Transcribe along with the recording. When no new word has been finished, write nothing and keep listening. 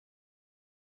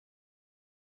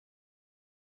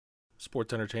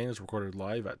Sports Entertainment is recorded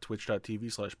live at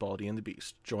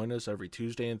twitch.tv/baldyandthebeast. Join us every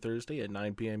Tuesday and Thursday at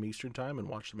 9 p.m. Eastern Time and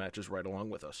watch the matches right along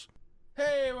with us.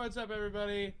 Hey, what's up,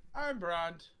 everybody? I'm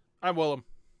Bront. I'm Willem.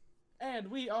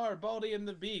 And we are Baldy and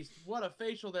the Beast. What a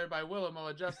facial there by Willem while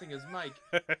adjusting his mic.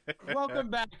 Welcome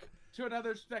back to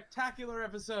another spectacular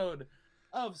episode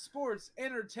of Sports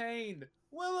Entertained.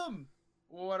 Willem,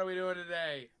 what are we doing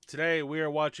today? Today we are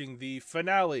watching the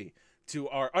finale to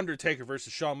our Undertaker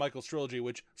versus Shawn Michaels trilogy,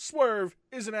 which, swerve,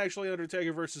 isn't actually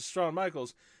Undertaker versus Shawn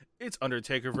Michaels. It's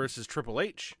Undertaker versus Triple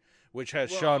H, which has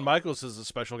Shawn Michaels as a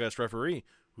special guest referee.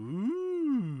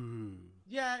 Ooh.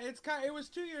 Yeah, it was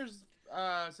 2 years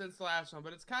since the last one,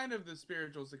 but it's kind of the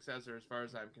spiritual successor as far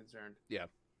as I'm concerned. Yeah.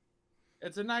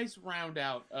 It's a nice round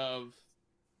out of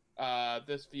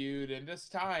this feud and this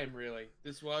time, really.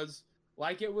 This was,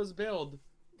 like it was billed,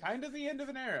 kind of the end of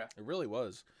an era. It really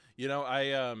was. You know,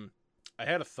 I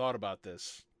had a thought about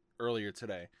this earlier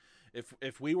today.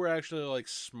 If we were actually like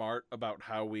smart about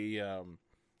how we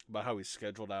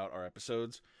scheduled out our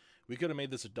episodes, we could have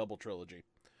made this a double trilogy.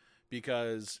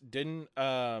 Because didn't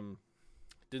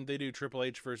they do Triple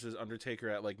H versus Undertaker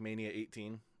at like Mania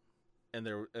 18?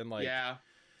 Yeah.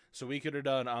 So we could have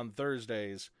done on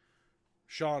Thursdays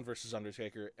Shawn versus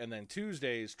Undertaker, and then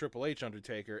Tuesdays Triple H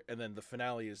Undertaker, and then the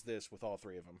finale is this with all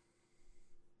three of them.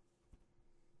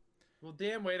 Well,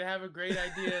 damn, way to have a great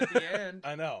idea at the end.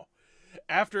 I know.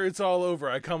 After it's all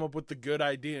over, I come up with the good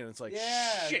idea, and it's like,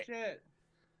 yeah, shit.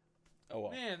 Oh,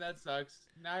 well. Man, that sucks.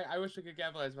 Now, I wish we could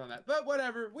capitalize on that. But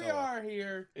whatever, we are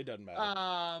here. It doesn't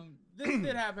matter. This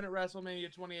did happen at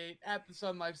WrestleMania 28 at the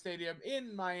Sun Life Stadium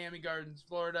in Miami Gardens,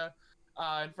 Florida,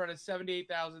 in front of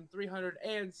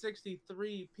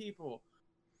 78,363 people.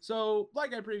 So,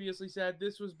 like I previously said,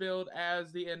 this was billed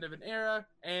as the end of an era,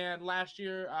 and last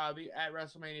year at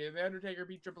WrestleMania, The Undertaker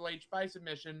beat Triple H by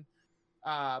submission.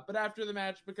 But after the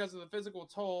match, because of the physical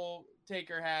toll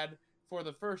Taker had for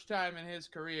the first time in his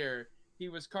career, he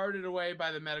was carted away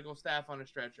by the medical staff on a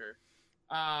stretcher.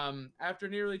 After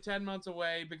nearly 10 months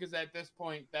away, because at this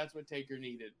point, that's what Taker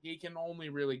needed. He can only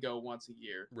really go once a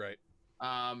year. Right.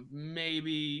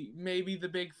 Maybe the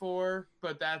Big Four,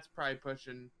 but that's probably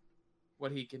pushing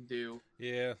what he can do.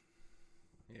 Yeah.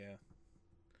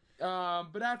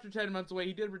 But after 10 months away,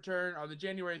 he did return on the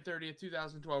January 30th,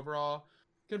 2012 Raw,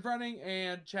 confronting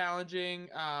and challenging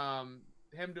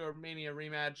him to a Mania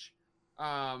rematch.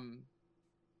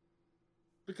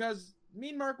 Because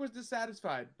Mean Mark was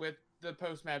dissatisfied with the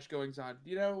post-match goings-on.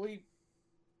 You know, we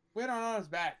went on his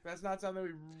back. That's not something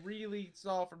we really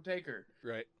saw from Taker.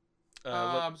 Right.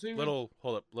 Little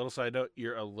side note,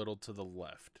 you're a little to the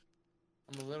left.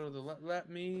 I'm a little to the left. Let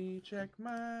me check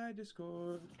my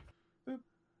Discord. Boop.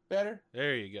 Better?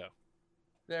 There you go.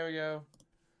 There we go.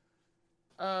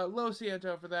 Lo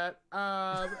siento for that.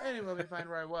 Anyway, let me find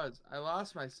where I was. I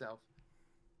lost myself.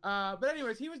 But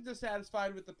anyways, he was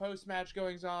dissatisfied with the post-match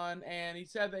goings-on, and he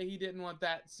said that he didn't want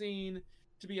that scene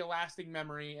to be a lasting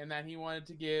memory, and that he wanted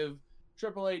to give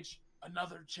Triple H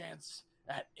another chance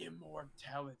at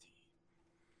immortality.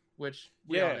 Which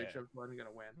we all knew Trips wasn't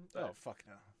going to win. But, oh, fuck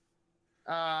no.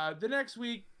 The next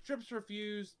week, Trips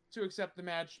refused to accept the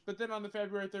match, but then on the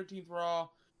February 13th Raw,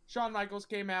 Shawn Michaels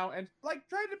came out and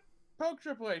tried to poke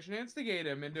Triple H and instigate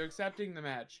him into accepting the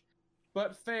match,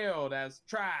 but failed as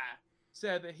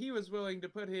said that he was willing to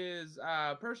put his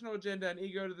personal agenda and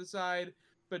ego to the side,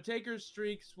 but Taker's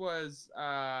streaks was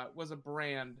a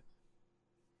brand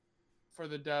for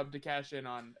the dub to cash in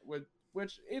on,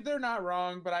 which they're not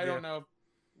wrong, but I don't know.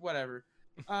 Whatever.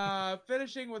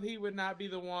 Finishing with he would not be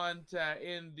the one to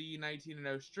end the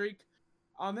 19-0 streak.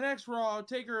 On the next Raw,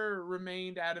 Taker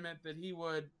remained adamant that he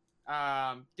would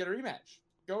get a rematch,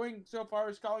 going so far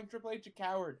as calling Triple H a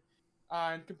coward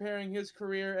and comparing his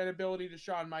career and ability to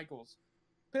Shawn Michaels.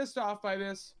 Pissed off by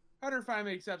this, Hunter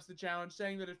finally accepts the challenge,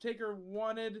 saying that if Taker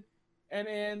wanted an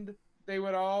end, they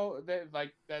would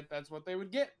that's what they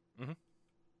would get. Mm-hmm.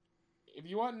 If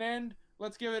you want an end,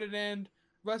 let's give it an end.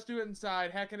 Let's do it inside.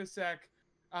 Heck in a sec.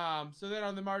 So then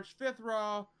on the March 5th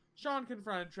Raw, Shawn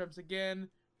confronted Trips again,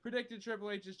 predicted Triple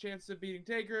H's chances of beating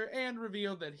Taker, and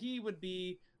revealed that he would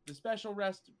be the special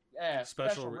guest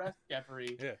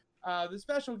referee. Yeah. The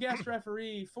special guest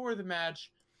referee for the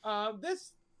match.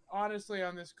 This, honestly,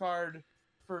 on this card,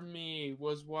 for me,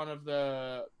 was one of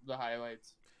the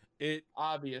highlights.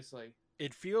 Obviously.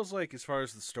 It feels like, as far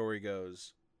as the story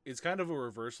goes, it's kind of a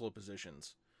reversal of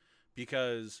positions.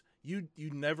 Because you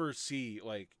never see,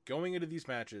 going into these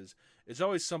matches, it's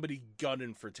always somebody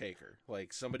gunning for Taker.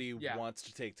 Like, somebody wants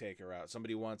to take Taker out.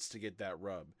 Somebody wants to get that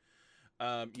rub.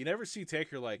 You never see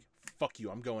Taker fuck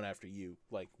you, I'm going after you.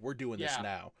 We're doing this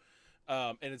now.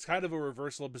 And it's kind of a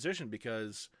reversal of position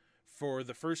because for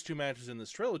the first 2 matches in this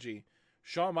trilogy,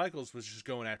 Shawn Michaels was just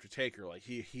going after Taker. Like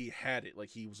he had it. Like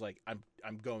he was like,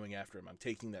 I'm going after him. I'm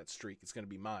taking that streak. It's going to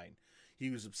be mine. He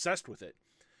was obsessed with it.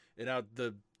 And now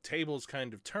the tables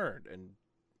kind of turned,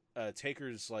 and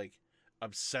Taker's like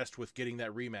obsessed with getting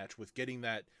that rematch, with getting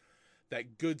that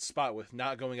good spot, with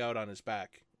not going out on his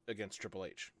back against Triple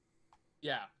H.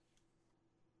 Yeah.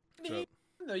 So, He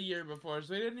the year before,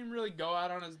 so he didn't even really go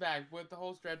out on his back with the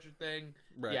whole stretcher thing.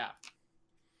 right. Yeah.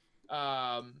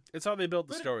 It's how they built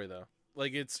the story, though.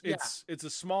 Like it's a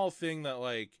small thing that,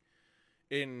 like,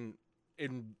 in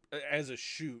as a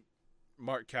shoot,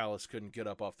 Mark Callis couldn't get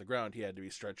up off the ground. He had to be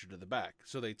stretchered to the back.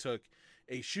 So they took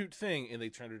a shoot thing and they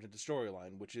turned it into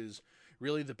storyline, which is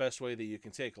really the best way that you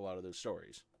can take a lot of those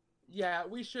stories. Yeah,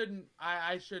 we shouldn't.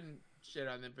 I shouldn't shit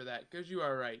on them for that, because you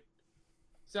are right.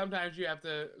 Sometimes you have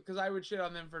to, because I would shit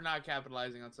on them for not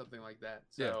capitalizing on something like that.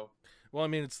 So. Yeah. Well, I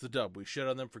mean, it's the dub. We shit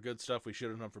on them for good stuff. We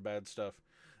shit on them for bad stuff.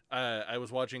 I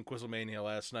was watching Quizlemania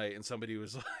last night, and somebody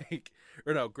was like,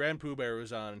 or no, Grand Pooh Bear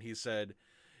was on, and he said,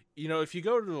 you know, if you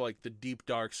go to like the deep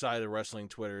dark side of wrestling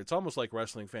Twitter, it's almost like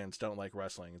wrestling fans don't like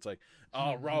wrestling. It's like,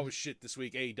 oh, Raw was shit this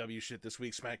week, AEW shit this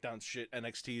week, SmackDown's shit,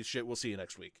 NXT's shit. We'll see you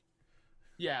next week.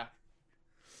 Yeah.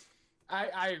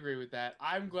 I agree with that.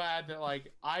 I'm glad that,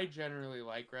 like, I generally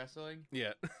like wrestling.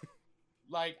 Yeah.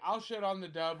 Like, I'll shit on the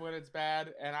dub when it's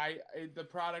bad, and the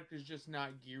product is just not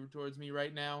geared towards me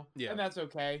right now. Yeah. And that's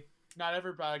okay. Not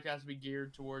every product has to be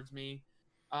geared towards me.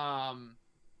 But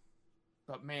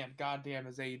man, goddamn,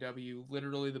 is AEW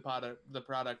literally the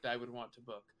product I would want to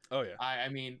book. Oh yeah. I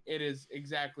mean, it is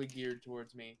exactly geared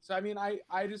towards me. So I mean, I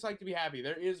just like to be happy.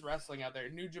 There is wrestling out there.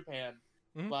 New Japan,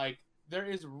 like, there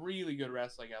is really good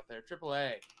wrestling out there.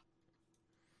 AAA.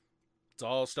 It's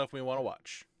all stuff we want to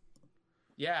watch.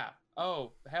 Yeah.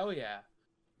 Oh, hell yeah.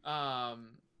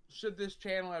 Should this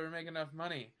channel ever make enough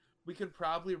money, we could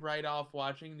probably write off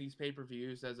watching these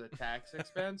pay-per-views as a tax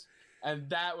expense, and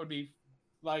that would be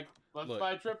like, let's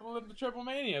buy Triple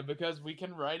Mania because we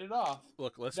can write it off.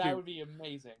 Look, that would be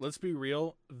amazing. Let's be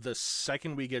real. The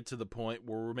second we get to the point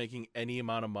where we're making any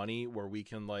amount of money where we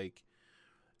can, like,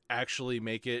 actually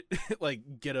make it,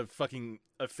 like, get a fucking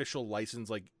official license,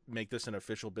 like, make this an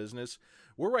official business,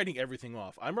 we're writing everything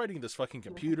off. I'm writing this fucking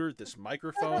computer, this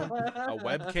microphone, a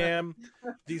webcam,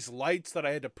 these lights that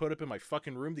I had to put up in my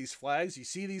fucking room, these flags. You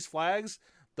see these flags?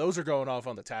 Those are going off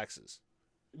on the taxes.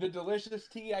 The delicious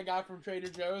tea I got from Trader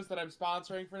Joe's that I'm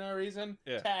sponsoring for no reason?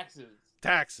 Yeah. Taxes.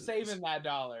 Saving that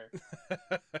dollar.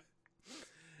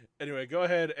 Anyway, go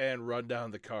ahead and run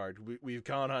down the card. We've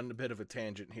gone on a bit of a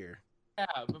tangent here.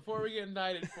 Yeah, before we get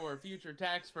indicted for future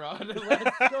tax fraud,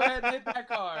 let's go ahead and hit that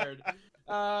card.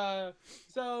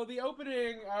 So the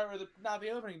opening,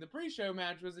 the pre-show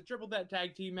match was a triple threat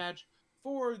tag team match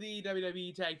for the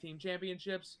WWE Tag Team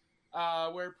Championships,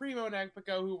 where Primo and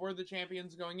Epico, who were the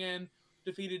champions going in,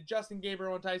 defeated Justin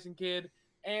Gabriel and Tyson Kidd,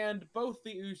 and both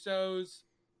the Usos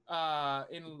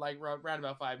in like round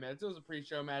about 5 minutes. It was a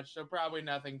pre-show match, so probably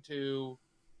nothing too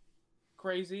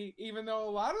crazy, even though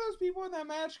a lot of those people in that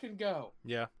match can go.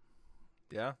 Yeah.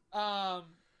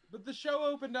 But the show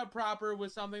opened up proper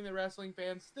with something that wrestling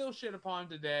fans still shit upon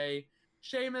today.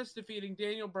 Sheamus defeating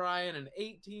Daniel Bryan in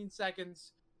 18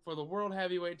 seconds for the World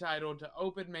Heavyweight title to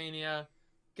open Mania.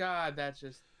 God, that's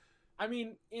just... I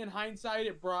mean, in hindsight,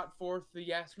 it brought forth the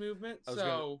Yes movement,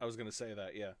 I was gonna say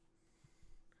that, yeah.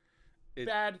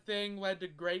 Bad thing led to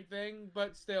great thing,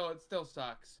 but still, it still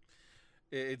sucks.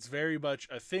 It's very much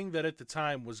a thing that at the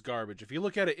time was garbage. If you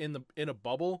look at it in a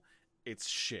bubble, it's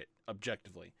shit,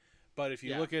 objectively. But if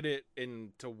you look at it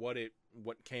into what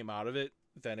came out of it,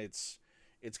 then it's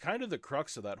kind of the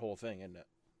crux of that whole thing, isn't it?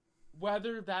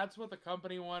 Whether that's what the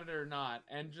company wanted or not,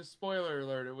 and just spoiler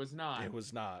alert, it was not. It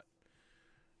was not.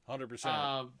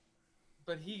 100%.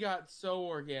 But he got so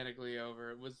organically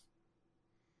over. It was...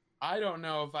 I don't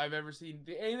know if I've ever seen...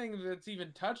 Anything that's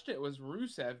even touched it was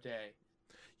Rusev Day.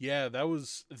 Yeah, that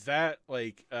was...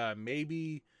 like,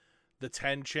 maybe the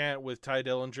 10 chant with Ty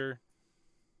Dillinger.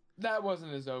 That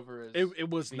wasn't as over as... It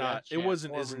was not. It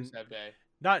wasn't as... Rusev Day.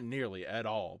 Not nearly at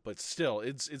all, but still,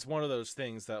 it's one of those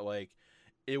things that, like,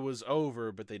 it was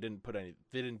over, but they didn't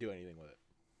do anything with it.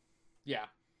 Yeah.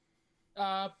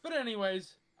 But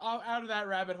anyways... out of that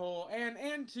rabbit hole,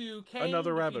 and to Kane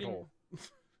another rabbit hole.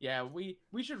 Yeah, we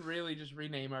should really just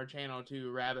rename our channel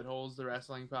to Rabbit Holes, the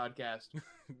Wrestling Podcast.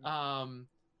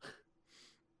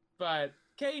 But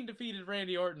Kane defeated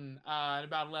Randy Orton in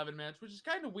about 11 minutes, which is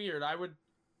kind of weird. I would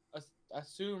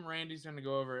assume Randy's going to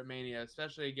go over at Mania,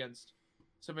 especially against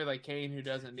somebody like Kane who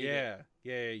doesn't need it.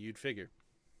 Yeah, you'd figure.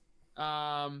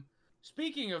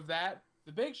 Speaking of that,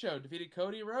 The Big Show defeated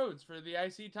Cody Rhodes for the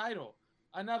IC title.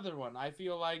 Another one. I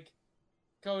feel like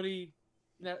Cody,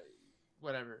 no,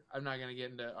 whatever. I'm not gonna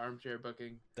get into armchair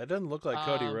booking. That doesn't look like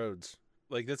Cody Rhodes.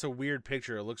 Like, that's a weird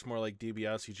picture. It looks more like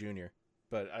DiBiase Jr.,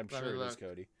 but I'm sure it is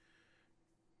Cody.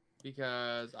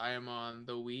 Because I am on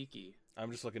the wiki.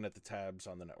 I'm just looking at the tabs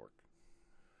on the network.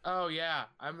 Oh yeah,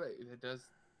 it does.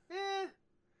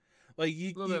 Like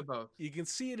a little bit of both. You can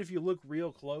see it if you look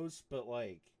real close, but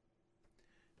like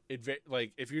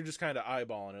if you're just kind of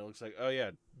eyeballing it, it looks like, oh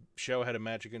yeah, Show had a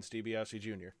match against DiBiase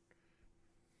Jr.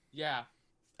 Yeah.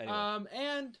 Anyway.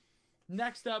 And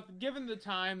next up, given the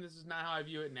time, this is not how I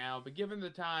view it now, but given the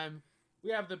time,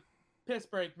 we have the piss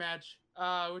break match,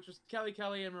 which was Kelly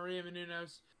Kelly and Maria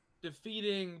Menounos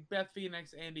defeating Beth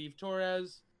Phoenix and Eve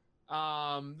Torres.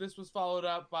 This was followed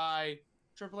up by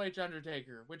Triple H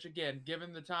Undertaker, which again,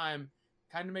 given the time,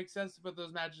 kind of makes sense to put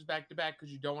those matches back to back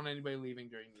because you don't want anybody leaving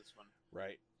during this one.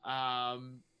 Right.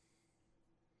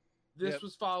 This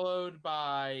was followed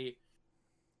by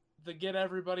the Get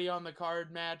Everybody on the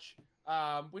Card match,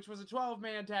 which was a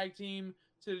 12-man tag team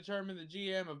to determine the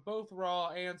GM of both Raw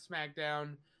and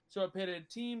SmackDown. So it pitted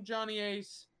Team Johnny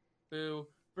Ace, boo,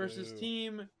 versus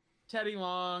Team Teddy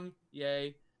Long,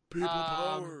 yay. People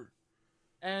power.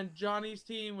 And Johnny's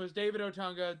team was David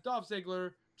Otunga, Dolph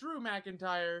Ziggler, Drew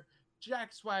McIntyre,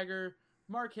 Jack Swagger,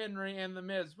 Mark Henry, and The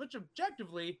Miz, which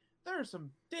objectively, there are some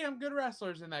damn good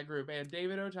wrestlers in that group, and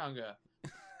David Otunga.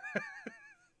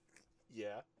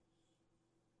 Yeah.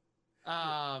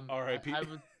 R.I.P.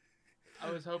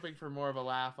 I was hoping for more of a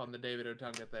laugh on the David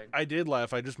Otunga thing. I did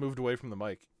laugh. I just moved away from the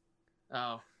mic.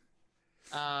 Oh.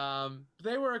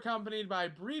 They were accompanied by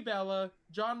Brie Bella,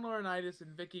 John Laurinaitis,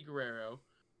 and Vicky Guerrero.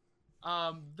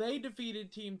 They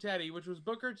defeated Team Teddy, which was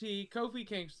Booker T, Kofi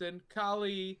Kingston,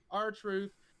 Khali,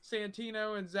 R-Truth,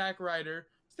 Santino, and Zack Ryder.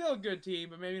 Still a good team,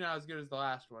 but maybe not as good as the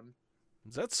last one.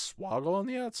 Is that Swoggle on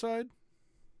the outside?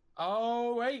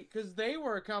 Oh, wait, because they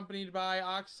were accompanied by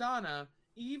Oksana,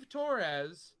 Eve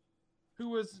Torres, who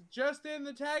was just in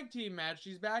the tag team match.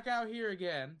 She's back out here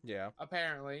again. Yeah.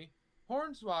 Apparently.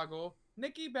 Hornswoggle,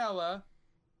 Nikki Bella,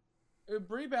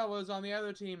 Brie Bella's on the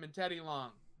other team, and Teddy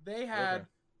Long. They had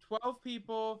 12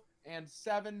 people and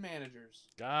 7 managers.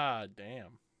 God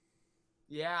damn.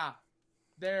 Yeah.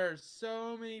 There's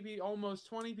so many people, almost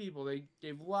 20 people. They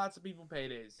gave lots of people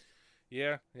paydays.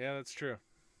 Yeah, that's true.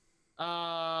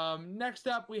 Next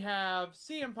up, we have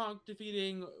CM Punk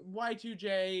defeating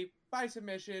Y2J by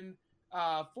submission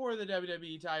for the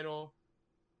WWE title.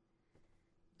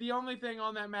 The only thing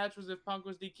on that match was if Punk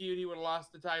was DQ'd, he would have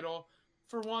lost the title.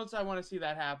 For once, I want to see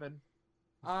that happen.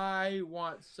 I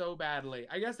want so badly.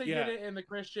 I guess they did it in the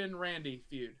Christian Randy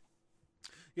feud.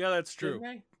 Yeah, that's true.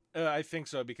 Didn't they? I think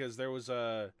so, because there was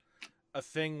a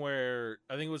thing where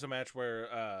I think it was a match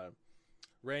where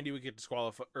Randy would get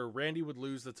disqualified, or Randy would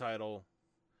lose the title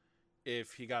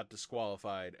if he got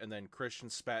disqualified, and then Christian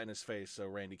spat in his face, so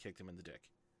Randy kicked him in the dick.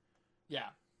 Yeah.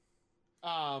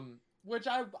 Which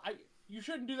you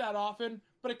shouldn't do that often,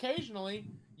 but occasionally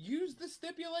use the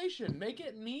stipulation. Make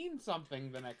it mean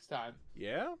something the next time.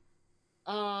 Yeah.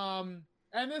 And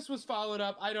this was followed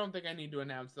up. I don't think I need to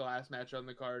announce the last match on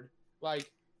the card.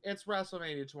 Like, it's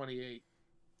WrestleMania 28.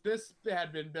 This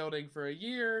had been building for a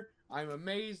year. I'm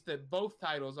amazed that both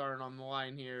titles aren't on the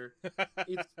line here.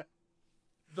 It's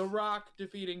The Rock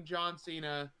defeating John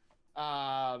Cena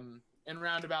in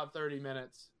round about 30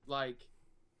 minutes. Like,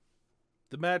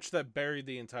 the match that buried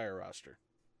the entire roster.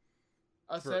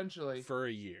 Essentially. For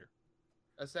a year.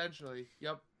 Essentially,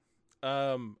 yep.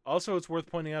 Also, it's worth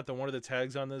pointing out that one of the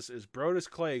tags on this is Brodus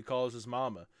Clay calls his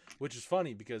mama, which is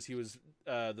funny because he was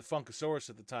the Funkasaurus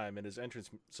at the time, and his entrance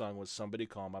song was "Somebody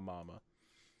Call My Mama."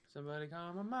 Somebody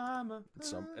call my mama.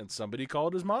 And somebody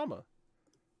called his mama.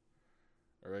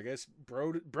 Or I guess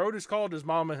Brodus called his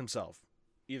mama himself.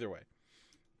 Either way.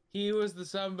 He was the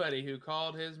somebody who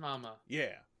called his mama.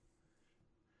 Yeah.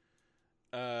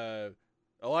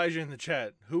 Elijah in the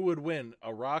chat, who would win,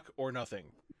 a Rock or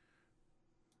nothing?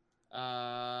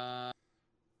 The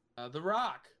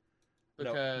Rock.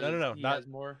 Because no, he not, has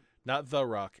more. Not The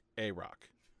Rock, A Rock.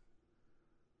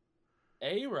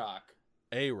 A Rock.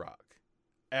 A Rock.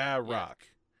 A Rock.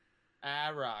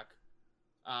 A Rock.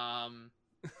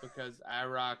 Because A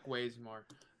Rock weighs more.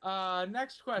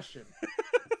 Next question.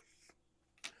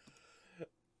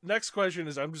 Next question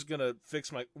is, I'm just gonna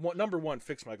fix my number one,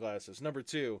 fix my glasses. Number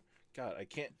two, God, I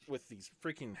can't with these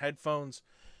freaking headphones.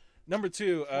 Number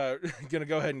two, gonna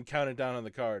go ahead and count it down on the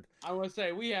card. I want to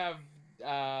say we have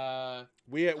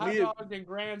we and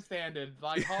grandstanded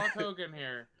like Hulk Hogan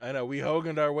here. I know we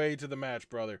Hoganed our way to the match,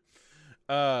 brother.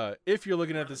 If you're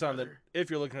looking at this on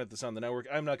the network,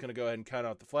 I'm not gonna go ahead and count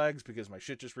out the flags because my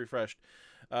shit just refreshed.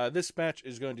 This match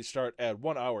is going to start at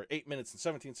 1 hour, 8 minutes, and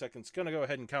 17 seconds. Going to go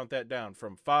ahead and count that down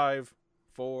from 5,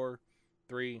 4,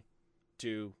 3,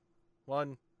 2,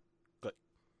 1. Click.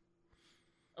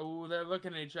 Oh, they're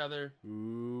looking at each other.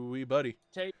 Ooh, buddy.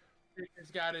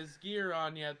 Taker's got his gear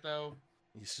on yet, though.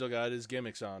 He's still got his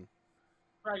gimmicks on.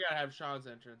 Probably gotta have Sean's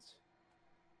entrance.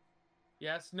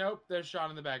 Yes, nope, there's Sean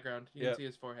in the background. You can see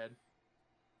his forehead.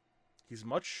 He's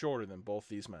much shorter than both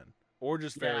these men, or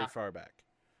just very far back.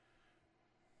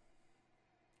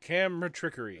 Camera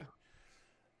trickery.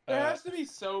 There has to be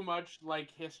so much,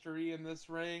 like, history in this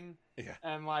ring. Yeah.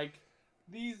 And, like,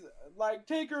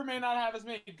 Taker may not have as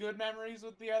many good memories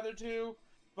with the other two,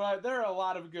 but there are a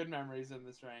lot of good memories in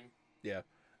this ring. Yeah.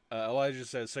 Elijah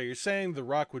says, so you're saying The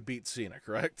Rock would beat Cena,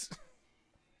 correct?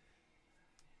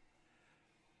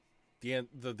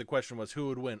 The question was, who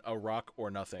would win, a Rock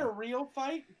or nothing? A real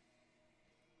fight?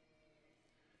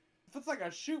 If it's like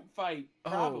a shoot fight,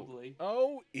 probably.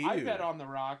 Oh, ew. I bet on The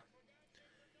Rock.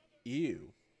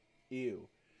 Ew.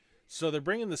 So they're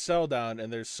bringing the cell down,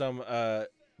 and there's some, okay.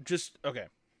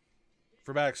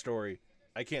 For backstory,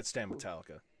 I can't stand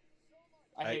Metallica.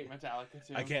 I hate Metallica,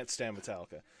 too. I can't stand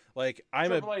Metallica.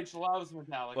 Triple H loves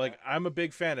Metallica. I'm a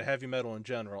big fan of heavy metal in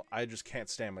general. I just can't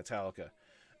stand Metallica.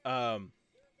 My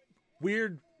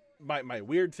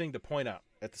weird thing to point out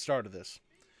at the start of this.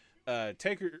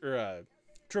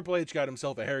 Triple H got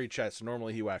himself a hairy chest.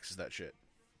 Normally he waxes that shit.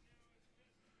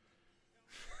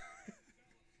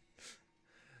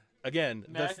 Again,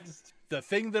 the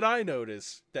thing that I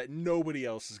notice that nobody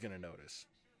else is going to notice.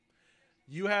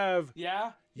 You have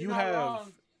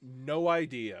wrong. No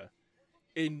idea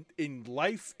in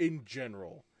life in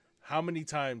general how many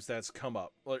times that's come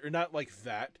up. Or not like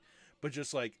that, but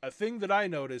just like a thing that I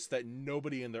noticed that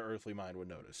nobody in their earthly mind would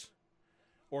notice.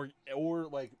 Or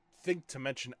like think to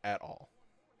mention at all.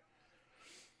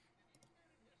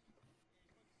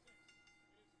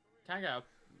 Kind of got a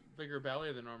bigger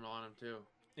belly than normal on him, too.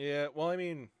 Yeah, well, I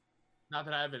mean... Not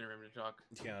that I have any room to talk.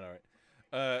 Yeah,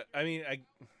 all right.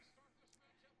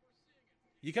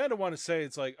 You kind of want to say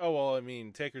it's like, oh, well, I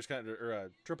mean, Taker's kind of... Or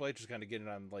Triple H is kind of getting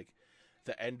on, like,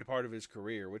 the end part of his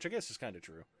career, which I guess is kind of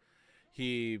true.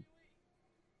 He's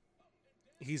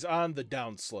on the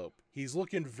downslope. He's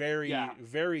looking very,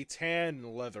 very tan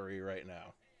and leathery right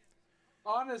now.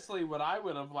 Honestly, what I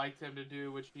would have liked him to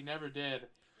do, which he never did,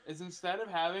 is instead of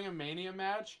having a Mania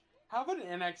match, have an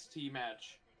NXT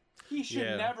match. He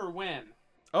should never win.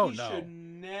 Oh, he should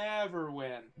never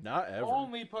win. Not ever.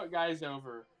 Only put guys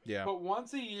over. Yeah. But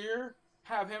once a year,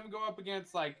 have him go up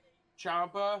against, like,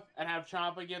 Ciampa, and have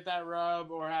Ciampa get that rub,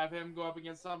 or have him go up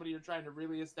against somebody you're trying to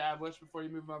really establish before you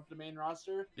move him up to the main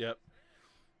roster. Yep.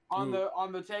 On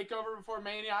the takeover before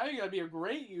Mania, I think that'd be a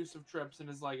great use of Trips in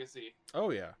his legacy. Oh,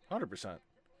 yeah. 100%.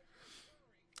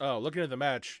 Oh, looking at the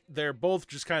match, they're both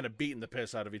just kind of beating the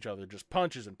piss out of each other. Just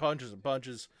punches and punches and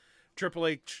punches. Triple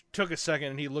H took a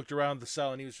second and he looked around the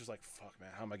cell and he was just like, fuck,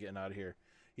 man, how am I getting out of here?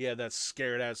 He had that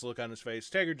scared-ass look on his face.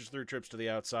 Taker just threw Trips to the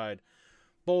outside.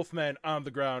 Both men on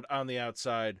the ground, on the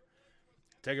outside.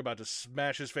 Taker about to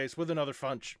smash his face with another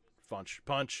punch,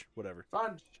 whatever.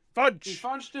 Punch! He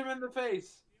punched him in the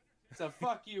face. It's a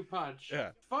fuck you punch.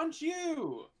 Yeah. Punch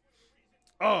you!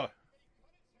 Oh!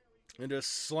 And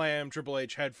just slam Triple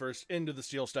H headfirst into the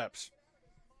steel steps.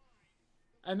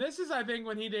 And this is, I think,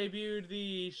 when he debuted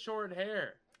the short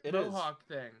hair mohawk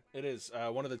thing. It is.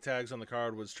 One of the tags on the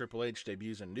card was Triple H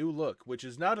debuts a new look, which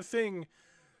is not a thing.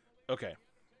 Okay.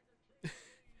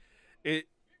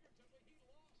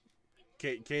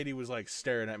 Katie was like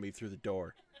staring at me through the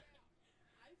door.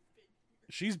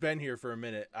 She's been here for a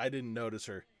minute. I didn't notice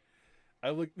her.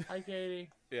 Hi, Katie.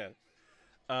 Yeah.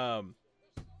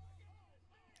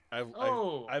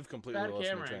 I've completely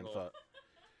lost my train of thought.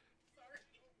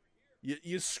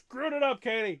 You screwed it up,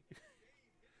 Katie.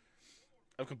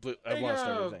 I've lost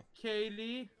everything.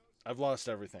 Katie. I've lost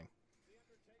everything.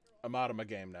 I'm out of my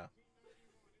game now.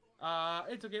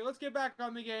 It's okay. Let's get back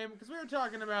on the game because we were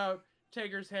talking about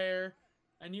Taker's hair,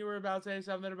 and you were about to say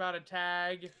something about a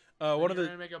tag. One of the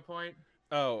to make a point.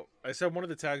 Oh, I said one of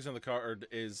the tags on the card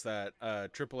is that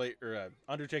Triple H or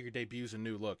Undertaker debuts a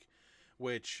new look,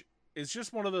 which is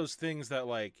just one of those things that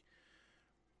like.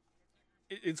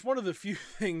 It's one of the few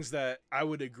things that I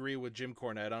would agree with Jim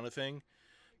Cornette on a thing,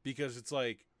 because it's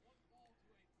like,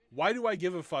 why do I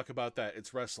give a fuck about that?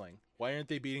 It's wrestling. Why aren't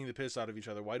they beating the piss out of each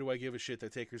other? Why do I give a shit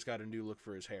that Taker's got a new look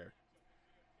for his hair?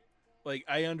 Like,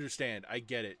 I understand. I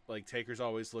get it. Like, Taker's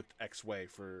always looked X way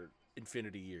for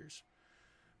infinity years.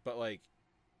 But, like,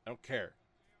 I don't care.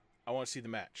 I want to see the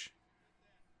match.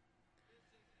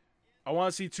 I want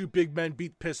to see two big men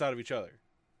beat the piss out of each other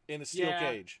in a steel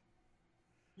cage.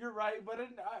 You're right, but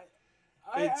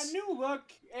A new look,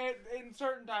 in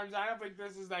certain times, I don't think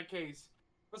this is that case.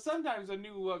 But sometimes a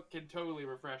new look can totally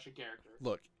refresh a character.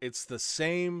 Look, it's the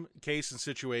same case and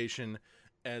situation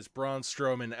as Braun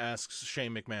Strowman asks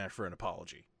Shane McMahon for an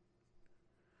apology.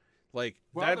 Like,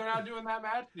 well, they're not doing that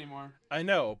match anymore. I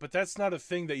know, but that's not a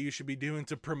thing that you should be doing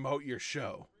to promote your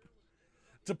show.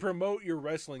 To promote your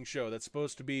wrestling show that's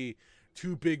supposed to be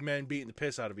two big men beating the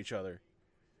piss out of each other.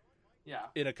 Yeah.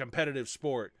 In a competitive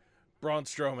sport, Braun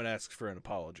Strowman asks for an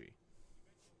apology.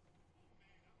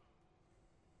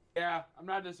 Yeah, I'm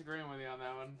not disagreeing with you on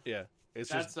that one. Yeah,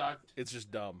 that sucked. It's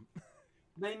just dumb.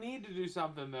 They need to do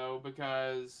something though,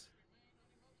 because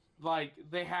like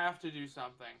they have to do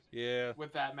something. Yeah.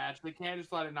 With that match, they can't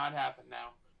just let it not happen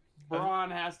now.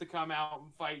 Braun has to come out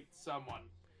and fight someone.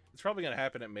 It's probably gonna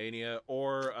happen at Mania,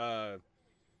 or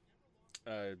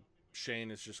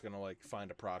Shane is just gonna like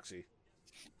find a proxy.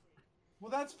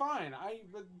 Well, that's fine.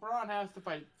 But Braun has to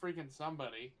fight freaking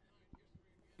somebody.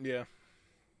 Yeah.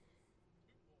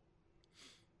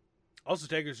 Also,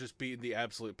 Taker's just beating the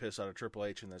absolute piss out of Triple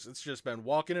H in this. It's just been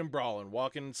walking and brawling.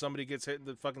 Somebody gets hit in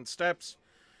the fucking steps.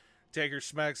 Taker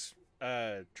smacks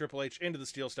Triple H into the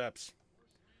steel steps.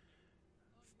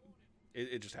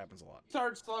 It just happens a lot.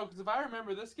 Starts slow, because if I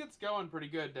remember, this gets going pretty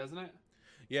good, doesn't it?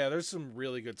 Yeah, there's some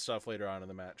really good stuff later on in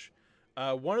the match.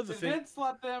 One of the things... Did Vince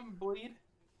let them bleed?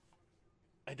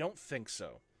 I don't think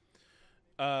so.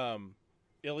 At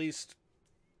least,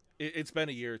 it's been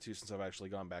a year or two since I've actually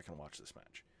gone back and watched this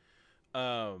match.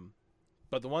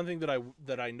 But the one thing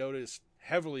that I noticed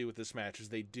heavily with this match is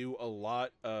they do a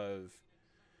lot of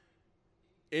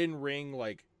in-ring,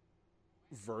 like,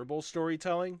 verbal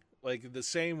storytelling, like the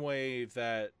same way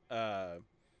that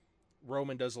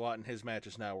Roman does a lot in his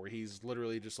matches now, where he's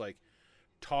literally just like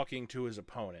talking to his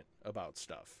opponent about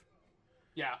stuff.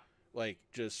 Yeah, like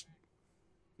just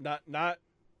not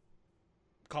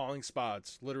calling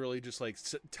spots, literally just like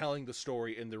telling the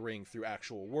story in the ring through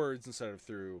actual words instead of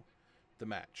through the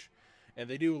match. And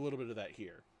they do a little bit of that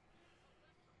here,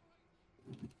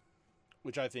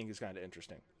 which I think is kind of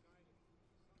interesting,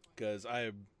 because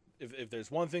if there's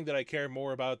one thing that I care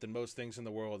more about than most things in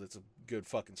the world, it's a good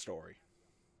fucking story.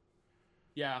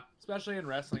 Yeah, especially in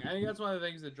wrestling. I think that's one of the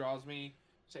things that draws me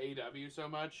to AEW so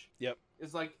much. Yep.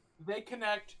 Is like they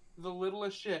connect the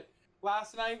littlest shit.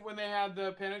 Last night when they had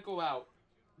the Pinnacle out,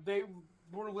 they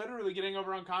were literally getting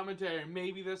over on commentary.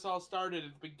 Maybe this all started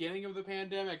at the beginning of the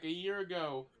pandemic a year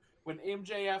ago when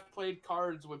MJF played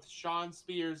cards with Sean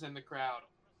Spears in the crowd.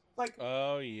 Like,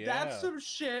 oh yeah, that's some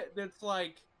shit that's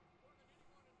like,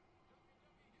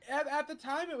 at the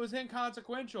time it was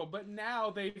inconsequential, but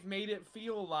now they've made it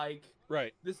feel like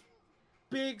right this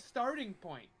big starting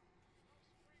point.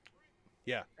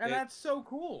 Yeah, and that's so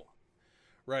cool.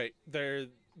 Right,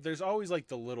 there's always like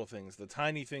the little things, the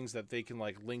tiny things that they can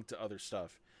like link to other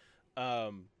stuff.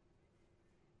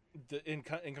 In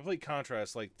complete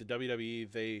contrast, like the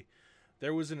WWE,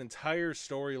 there was an entire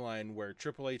storyline where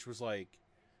Triple H was like,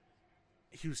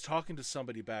 he was talking to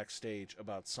somebody backstage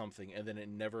about something, and then it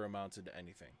never amounted to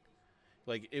anything.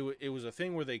 Like it was a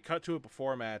thing where they cut to it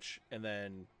before a match, and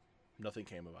then nothing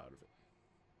came about of it.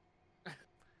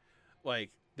 Like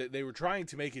they were trying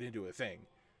to make it into a thing,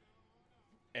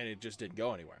 and it just didn't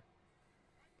go anywhere.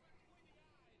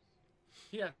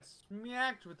 He got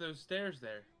smacked with those stairs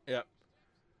there. Yep.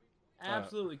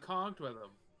 Absolutely conked with them.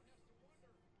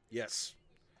 Yes.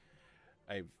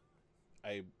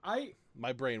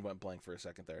 My brain went blank for a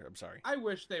second there. I'm sorry. I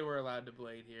wish they were allowed to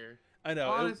blade here. I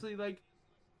know. Honestly,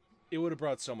 it would have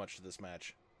brought so much to this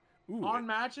match. Ooh, on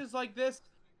matches like this,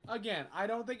 again, I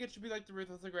don't think it should be like the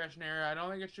Ruthless Aggression era. I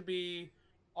don't think it should be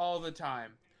all the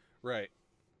time. Right.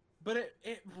 But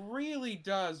it really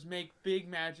does make big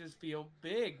matches feel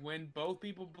big when both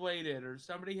people bladed or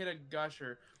somebody hit a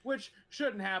gusher, which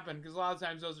shouldn't happen because a lot of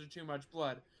times those are too much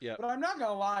blood. Yeah. But I'm not going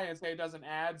to lie and say it doesn't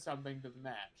add something to the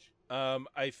match.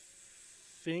 I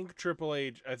think Triple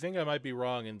H, I think I might be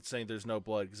wrong in saying there's no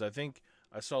blood, because I think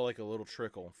I saw like a little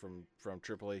trickle from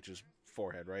Triple H's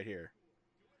forehead right here.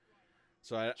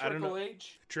 So I don't know.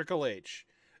 Triple H.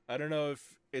 I don't know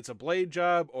if it's a blade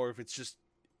job or if it's just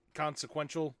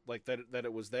consequential, like that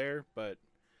it was there, but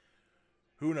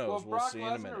who knows? Well, if we'll Brock see in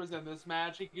a minute. Lesnar was in this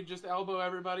match, he could just elbow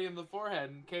everybody in the forehead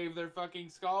and cave their fucking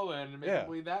skull in and make them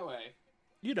bleed that way.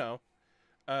 You know,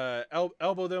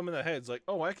 elbow them in the heads, like,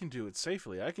 oh, I can do it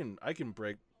safely. I can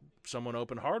break someone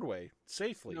open hard way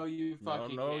safely. No, you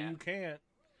fucking no, can't. you can't.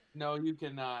 No, you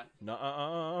cannot.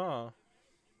 No.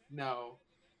 No,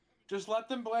 just let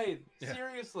them blade. Yeah.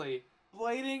 Seriously.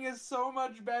 Blading is so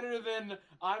much better than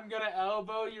I'm gonna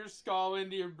elbow your skull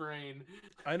into your brain.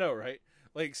 I know, right?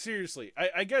 Like seriously,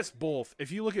 I guess both. If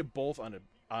you look at both on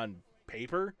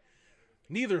paper,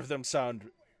 neither of them sound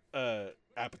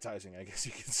appetizing, I guess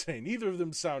you could say. Neither of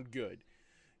them sound good,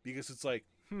 because it's like,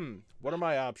 what are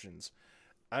my options?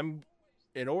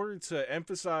 In order to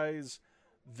emphasize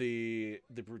the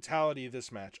brutality of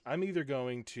this match, I'm either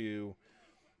going to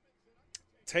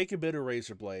take a bit of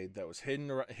razor blade that was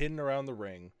hidden around the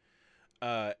ring,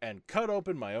 and cut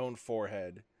open my own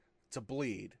forehead to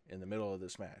bleed in the middle of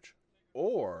this match,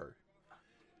 or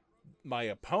my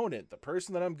opponent, the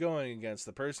person that I'm going against,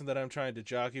 the person that I'm trying to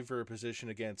jockey for a position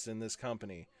against in this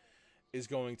company, is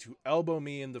going to elbow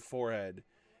me in the forehead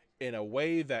in a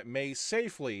way that may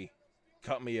safely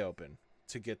cut me open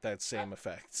to get that same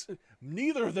effect.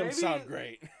 Neither of them sound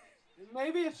great.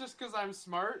 Maybe it's just because I'm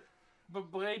smart,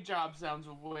 but blade job sounds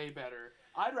way better.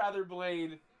 I'd rather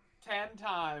blade 10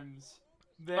 times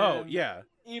than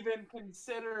even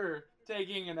consider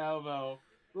taking an elbow.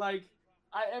 Like,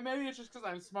 and maybe it's just because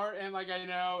I'm smart and like I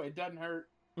know it doesn't hurt.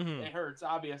 Mm-hmm. It hurts,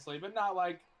 obviously, but not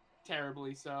like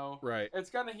terribly so. Right. It's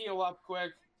gonna heal up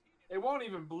quick. It won't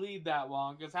even bleed that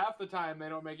long because half the time they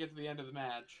don't make it to the end of the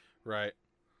match. Right.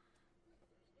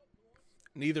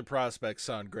 Neither prospects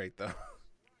sound great though.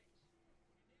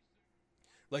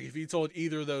 Like if you told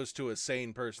either of those to a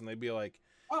sane person, they'd be like,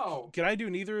 "Oh, can I do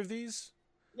neither of these?"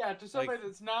 Yeah, to somebody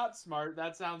that's not smart,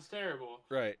 that sounds terrible.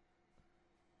 Right.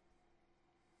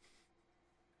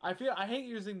 I hate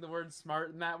using the word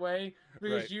smart in that way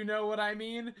because you know what I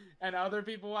mean, and other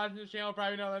people watching the channel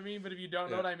probably know what I mean. But if you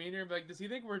don't know what I mean, you're like, does he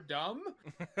think we're dumb?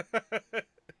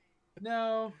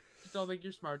 No, just don't think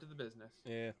you're smart to the business.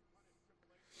 Yeah.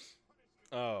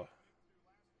 Oh.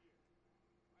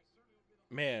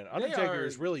 Man, Undertaker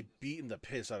is really beating the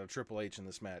piss out of Triple H in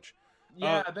this match.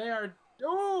 Yeah, they are.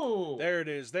 Ooh! There it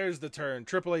is. There's the turn.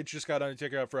 Triple H just got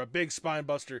Undertaker out for a big spine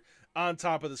buster on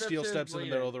top of the steel steps in the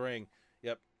middle of the ring.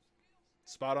 Yep.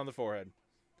 Spot on the forehead.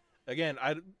 Again,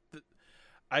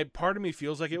 I part of me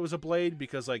feels like it was a blade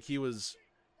because like he was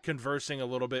conversing a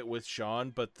little bit with Shawn,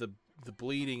 but the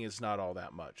bleeding is not all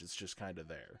that much. It's just kind of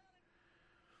there.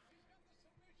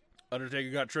 Undertaker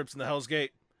got trips in the Hell's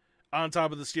Gate on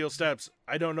top of the steel steps.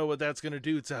 I don't know what that's going to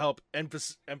do to help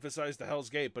emphasize the Hell's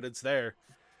Gate, but it's there.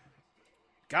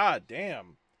 God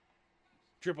damn.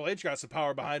 Triple H got some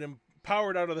power behind him.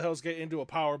 Powered out of the Hell's Gate into a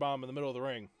power bomb in the middle of the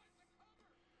ring.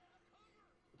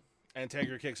 And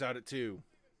Taker kicks out at 2.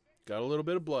 Got a little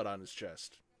bit of blood on his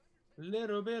chest. A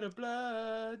little bit of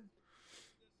blood.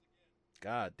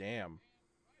 God damn.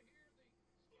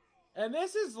 And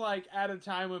this is like at a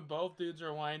time when both dudes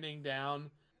are winding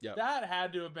down. Yep. That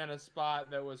had to have been a spot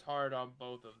that was hard on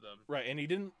both of them. Right, and he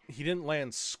didn't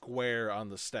land square on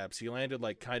the steps. He landed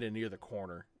like kind of near the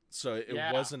corner. So it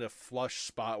wasn't a flush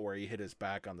spot where he hit his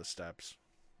back on the steps.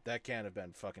 That can't have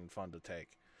been fucking fun to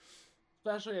take.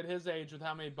 Especially at his age with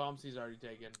how many bumps he's already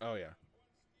taken. Oh, yeah.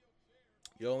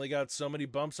 You only got so many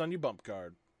bumps on your bump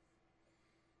card.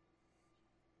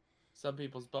 Some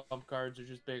people's bump cards are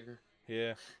just bigger.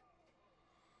 Yeah.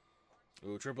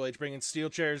 Ooh, Triple H bringing steel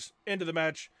chairs into the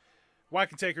match.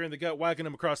 Whacking Taker in the gut, whacking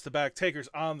him across the back. Taker's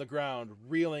on the ground,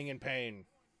 reeling in pain.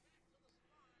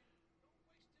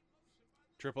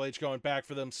 Triple H going back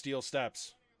for them steel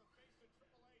steps.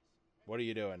 What are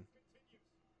you doing?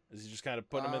 Is he just kind of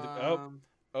putting him in the...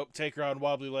 Oh, Taker on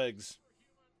wobbly legs.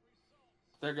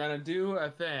 They're going to do a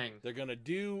thing. They're going to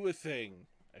do a thing.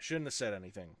 I shouldn't have said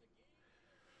anything.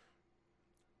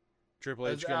 Triple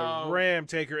H going to ram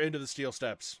Taker into the steel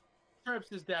steps.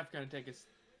 Trips is def going to take his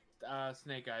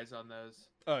snake eyes on those.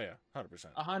 Oh, yeah. 100%.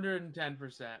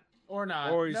 110%. Or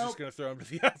not. Or he's just going to throw him to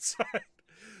the outside.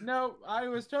 No, I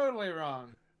was totally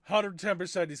wrong.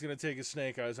 110% he's going to take his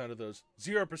snake eyes onto those.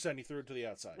 0% he threw it to the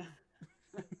outside.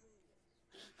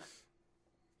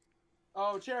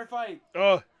 Oh, chair fight.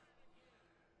 Oh.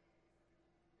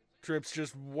 Trips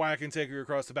just whacking Taker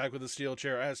across the back with a steel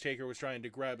chair as Taker was trying to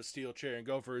grab a steel chair and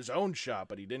go for his own shot,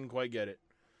 but he didn't quite get it.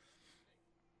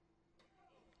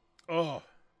 Oh.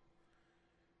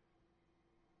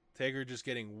 Taker just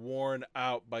getting worn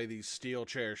out by these steel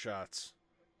chair shots.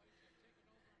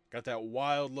 Got that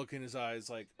wild look in his eyes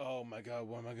like, oh my God,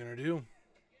 what am I going to do?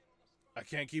 I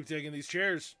can't keep taking these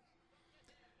chairs.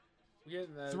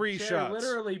 3 shots.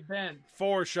 Literally bent.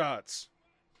 4 shots.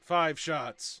 5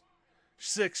 shots.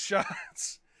 6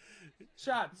 shots.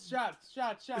 Shots.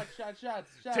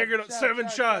 Taker 7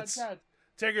 shots.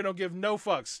 Taker don't give no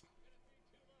fucks.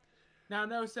 Now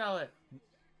no sell it.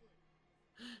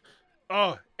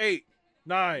 Oh, 8,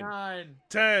 9,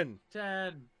 10,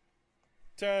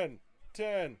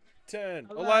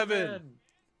 11.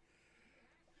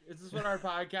 This is what our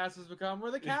podcast has become. We're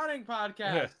the counting podcast.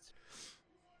 Yeah.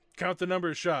 Count the number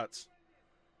of shots.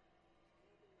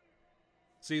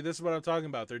 See, this is what I'm talking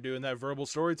about. They're doing that verbal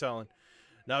storytelling.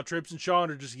 Now Trips and Shawn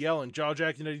are just yelling,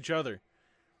 jaw-jacking at each other,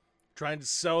 trying to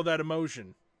sell that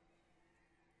emotion.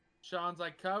 Shawn's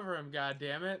like, cover him,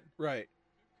 goddammit. Right.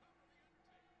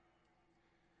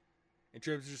 And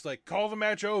Trips is just like, call the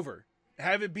match over.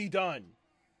 Have it be done.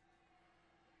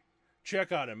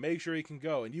 Check on him. Make sure he can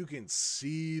go. And you can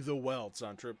see the welts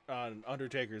on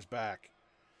Undertaker's back.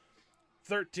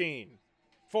 13.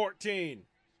 14.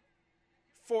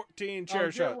 14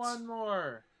 chair shots. Get one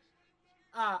more.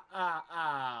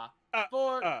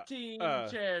 14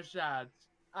 chair shots.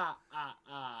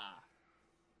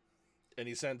 And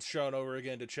he sends Shawn over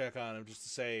again to check on him just to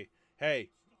say, hey,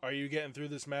 are you getting through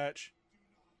this match?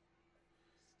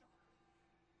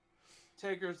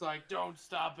 Taker's like, don't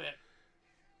stop it.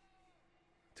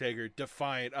 Taker,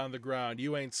 defiant on the ground.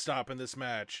 You ain't stopping this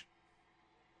match.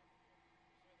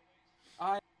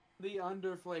 I'm the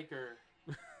Underflaker.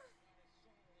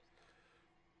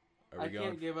 I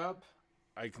can't give up.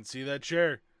 I can see that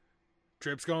chair.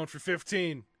 Trips going for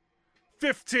 15.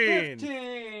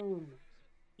 15!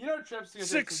 You know Trips gonna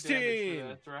take some damage for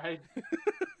this, right?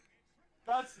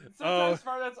 That's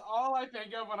all I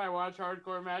think of when I watch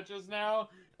hardcore matches now,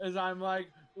 is I'm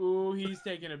like, ooh, he's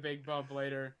taking a big bump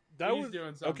later. He's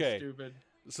doing something stupid.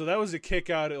 So that was a kick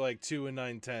out at like 2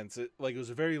 9/10. It was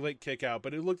a very late kick out,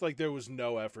 but it looked like there was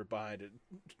no effort behind it.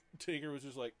 Taker was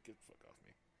just like, get the fuck off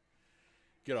me.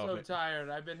 Get off me. So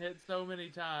tired. I've been hit so many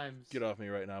times. Get off me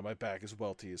right now. My back is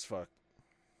welty as fuck.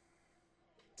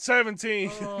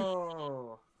 17.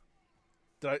 Oh.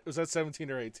 Was that 17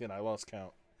 or 18? I lost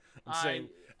count. I'm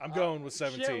going with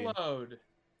 17. Shitload.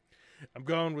 I'm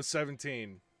going with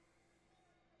 17.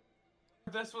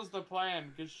 This was the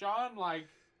plan, because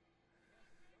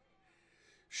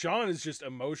Shawn is just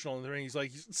emotional in the ring. He's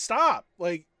like, stop!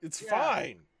 Like, it's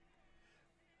fine.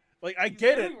 Like, I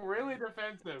get it. He's getting really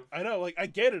defensive. I know, like, I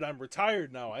get it. I'm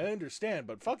retired now. I understand,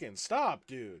 but fucking stop,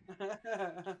 dude.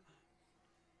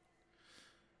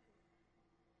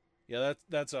 Yeah,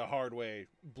 that's a hard way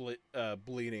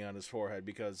bleeding on his forehead,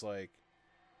 because, like,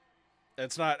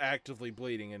 it's not actively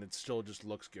bleeding and it still just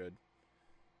looks good.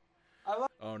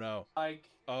 Oh no!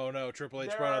 Oh no! Triple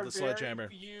H brought out the sledgehammer.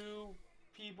 There are very few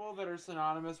people that are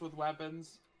synonymous with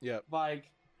weapons. Yep. Like,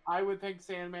 I would think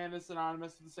Sandman is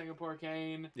synonymous with the Singapore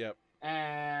cane. Yep.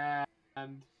 And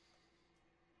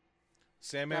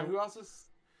Sandman. Who else is?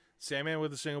 Sandman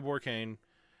with the Singapore cane.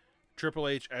 Triple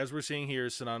H, as we're seeing here,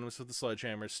 is synonymous with the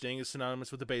sledgehammer. Sting is synonymous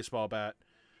with the baseball bat.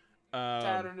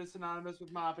 Saturn is synonymous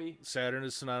with Moppy.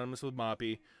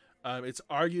 It's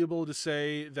arguable to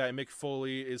say that Mick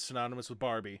Foley is synonymous with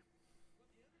Barbie.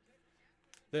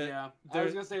 I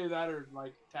was gonna say that, or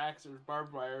like Tax or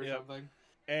barbed wire or something.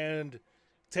 And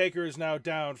Taker is now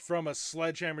down from a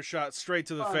sledgehammer shot straight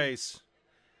to the face.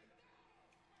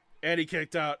 And he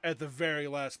kicked out at the very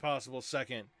last possible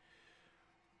second.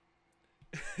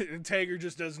 And Taker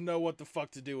just doesn't know what the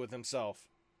fuck to do with himself.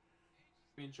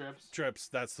 You mean Trips? Trips,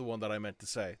 that's the one that I meant to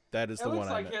say. That is the one I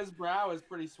meant. It looks like his brow is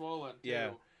pretty swollen,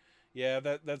 too. Yeah,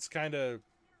 that's kind of...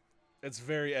 It's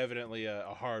very evidently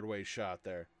a hard way shot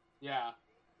there. Yeah.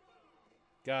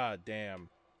 God damn.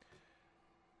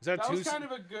 That was kind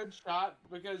of a good shot,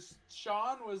 because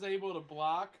Shawn was able to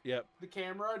block the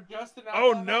camera just enough.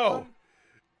 Oh, no!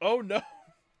 Oh, no!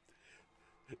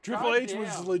 Triple H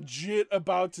was legit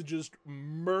about to just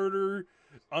murder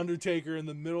Undertaker in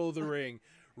the middle of the ring.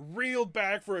 Reeled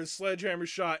back for a sledgehammer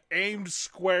shot, aimed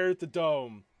square at the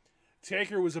dome.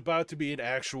 Taker was about to be an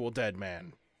actual dead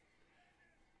man.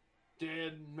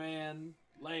 Dead man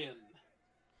laying.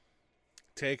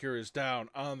 Taker is down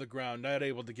on the ground, not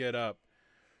able to get up.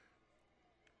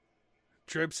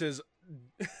 Trips has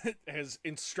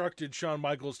instructed Shawn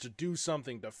Michaels to do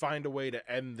something to find a way to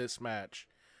end this match.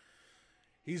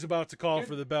 He's about to call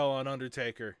for the bell on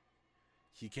Undertaker.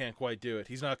 He can't quite do it.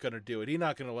 He's not going to do it. He's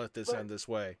not going to let this end this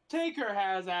way. Taker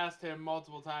has asked him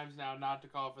multiple times now not to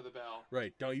call for the bell.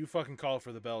 Right. Don't you fucking call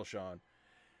for the bell, Shawn.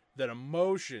 That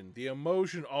emotion, the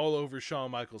emotion all over Shawn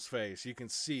Michaels' face. You can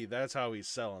see that's how he's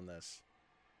selling this.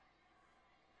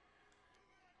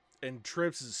 And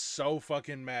Trips is so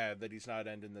fucking mad that he's not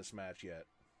ending this match yet.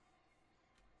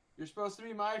 You're supposed to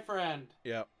be my friend.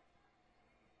 Yep.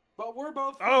 But we're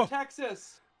both from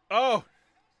Texas. Oh!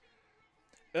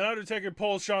 And Undertaker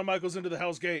pulls Shawn Michaels into the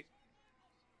Hell's Gate.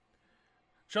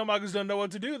 Shawn Michaels doesn't know what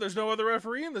to do. There's no other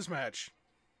referee in this match.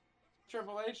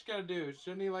 Triple H gonna do?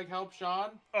 Shouldn't he, like, help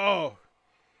Shawn? Oh!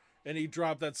 And he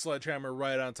dropped that sledgehammer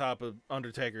right on top of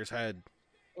Undertaker's head.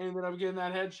 Ended up getting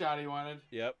that headshot he wanted.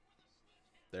 Yep.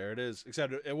 There it is.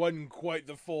 Except it wasn't quite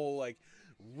the full, like,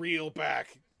 reel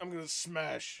back. I'm gonna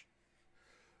smash.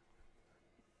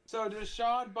 So does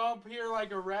Shawn bump here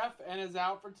like a ref and is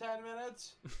out for 10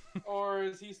 minutes? Or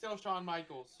is he still Shawn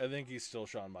Michaels? I think he's still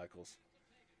Shawn Michaels.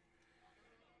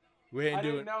 We ain't I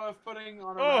doing. didn't know if putting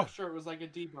on a Oh! ref shirt was like a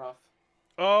debuff.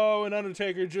 Oh, and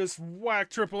Undertaker just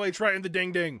whacked Triple H right in the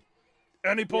ding-ding.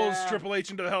 And he pulls Yeah. Triple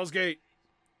H into the Hell's Gate.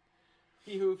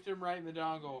 He hoofed him right in the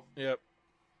dongle. Yep.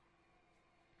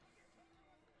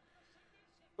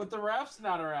 But the ref's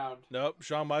not around. Nope.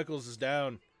 Shawn Michaels is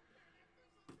down.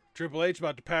 Triple H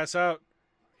about to pass out.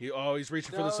 He's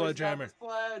reaching for the sledgehammer. He's got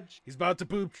the sledge. He's about to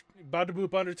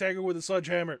boop Undertaker with a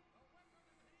sledgehammer.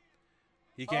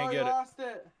 He can't he get it. lost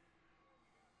it.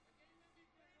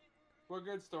 What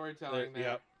good storytelling there.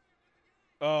 Yep.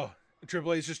 Oh,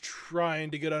 Triple H just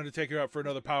trying to get Undertaker up for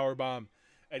another power bomb,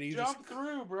 and he Jump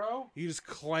through, bro. He just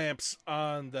clamps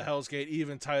on the Hell's Gate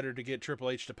even tighter to get Triple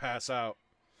H to pass out.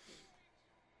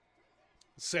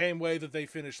 Same way that they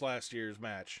finished last year's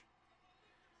match.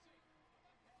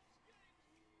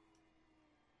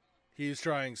 He's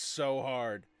trying so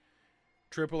hard.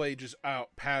 Triple H is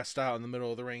passed out in the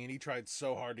middle of the ring, and he tried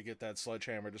so hard to get that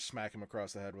sledgehammer to smack him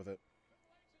across the head with it.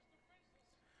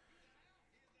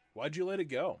 Why'd you let it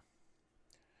go?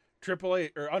 Triple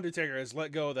H or Undertaker has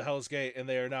let go of the Hell's Gate, and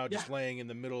they are now just laying in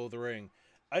the middle of the ring.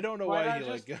 I don't know why he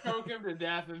let go. Choke him to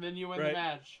death, and then you win the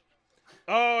match.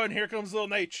 Oh, and here comes Lil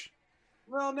Nate.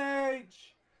 Lil Nate.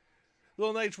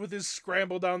 Lil Nate with his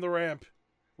scramble down the ramp,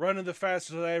 running the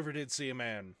fastest I ever did see a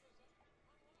man.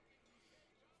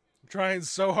 Trying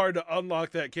so hard to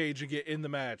unlock that cage and get in the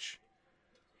match.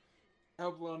 I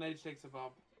hope Lil Nate takes a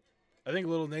bump. I think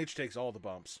Lil Nate takes all the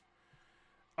bumps.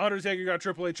 Undertaker got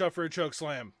Triple H up for a choke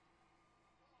slam.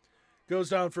 Goes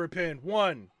down for a pin.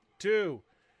 1, 2.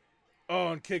 Oh,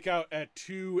 and kick out at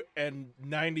 2 and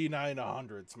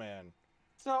 99/100ths, man.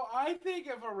 So I think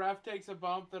if a ref takes a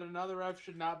bump, that another ref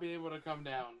should not be able to come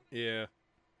down. Yeah.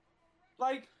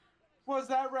 Like, was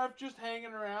that ref just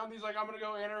hanging around? He's like, I'm going to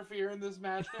go interfere in this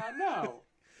match now? No.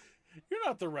 You're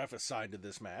not the ref assigned to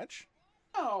this match.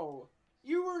 No.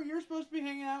 You're supposed to be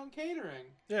hanging out and catering.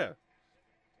 Yeah.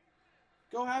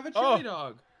 Go have a chili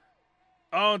dog.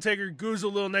 Oh, and Taker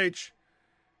goozle Lil Nate.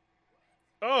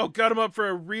 Oh, got him up for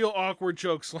a real awkward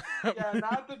choke slam. Yeah,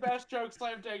 not the best choke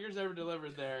slam Taker's ever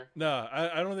delivered there. No,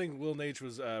 I don't think Lil Nate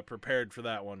was prepared for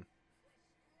that one.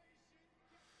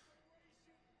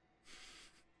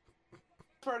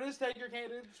 Part is Taker can't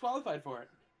get disqualified for it.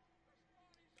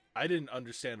 I didn't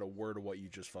understand a word of what you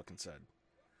just fucking said.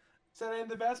 Saying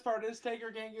the best part is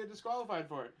Taker can't get disqualified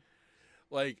for it.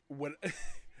 Like, when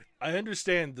I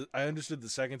understood the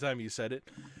second time you said it,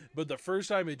 but the first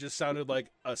time it just sounded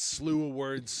like a slew of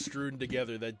words strewn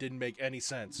together that didn't make any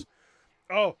sense.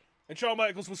 Oh, and Shawn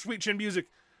Michaels with sweet chin music.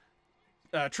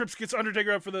 Trips gets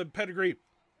Undertaker up for the pedigree.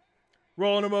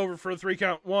 Rolling him over for a 3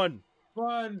 count. 1,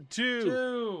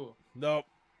 2. Nope.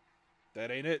 That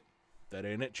ain't it. That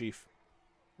ain't it, Chief.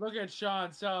 Look at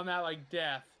Shawn selling that like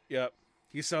death. Yep.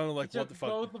 He's sounding like, what the fuck?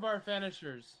 Both of our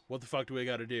finishers. What the fuck do we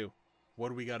got to do? What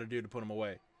do we got to do to put him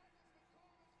away?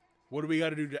 What do we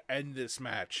got to do to end this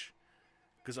match?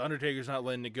 Because Undertaker's not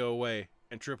letting it go away,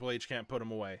 and Triple H can't put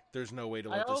him away. There's no way to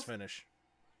let this finish.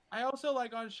 I also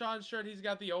like on Shawn's shirt, he's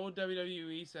got the old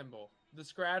WWE symbol, the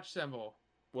scratch symbol.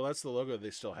 Well, that's the logo they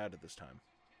still had at this time.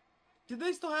 Did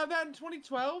they still have that in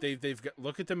 2012? They've got,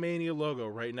 look at the Mania logo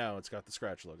right now. It's got the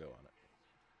scratch logo on it.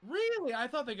 Really? I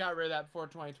thought they got rid of that before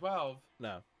 2012.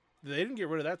 No, they didn't get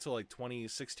rid of that till like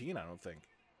 2016. I don't think.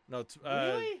 No,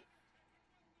 really?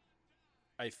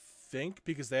 I think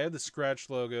because they had the scratch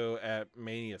logo at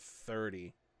Mania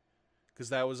 30, because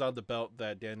that was on the belt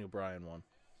that Daniel Bryan won.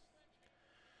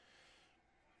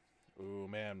 Ooh,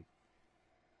 man.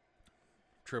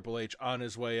 Triple H on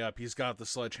his way up. He's got the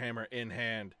sledgehammer in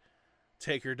hand.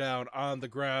 Taker down on the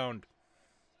ground.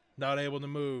 Not able to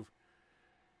move.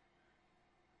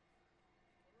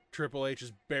 Triple H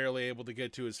is barely able to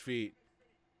get to his feet.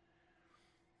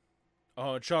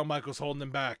 Oh, and Shawn Michaels holding him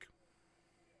back.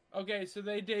 Okay, so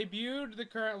they debuted the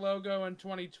current logo in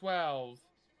 2012,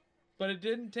 but it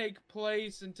didn't take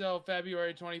place until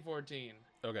February 2014.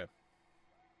 Okay.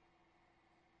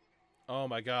 Oh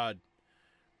my God.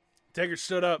 Taker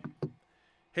stood up,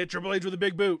 hit Triple H with a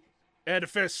big boot, and a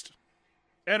fist,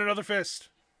 and another fist,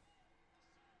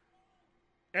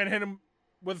 and hit him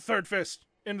with a third fist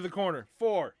into the corner.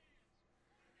 4.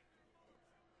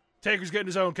 Taker's getting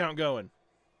his own count going.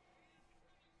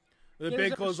 The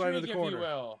big clothesline in the corner. If you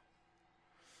will.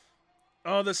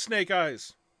 Oh, the snake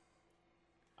eyes.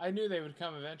 I knew they would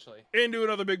come eventually. Into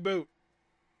another big boot.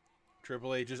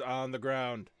 Triple H is on the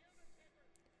ground.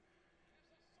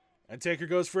 And Taker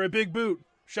goes for a big boot.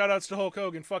 Shoutouts to Hulk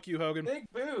Hogan. Fuck you, Hogan.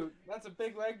 Big boot. That's a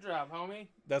big leg drop, homie.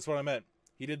 That's what I meant.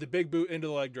 He did the big boot into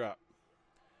the leg drop.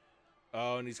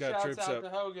 Oh, and he's got Shouts trips out up. to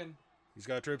Hogan. He's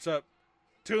got trips up.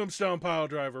 Tombstone pile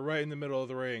driver right in the middle of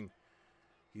the ring.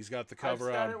 He's got the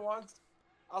cover I've said on. it once.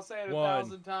 I'll say it 1,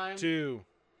 1,000 times. 2.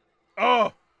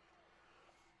 Oh!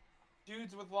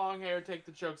 Dudes with long hair take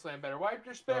the choke slam better. Wipe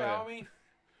your spit, Oh, yeah.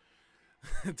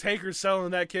 homie. Taker selling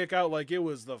that kick out like it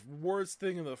was the worst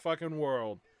thing in the fucking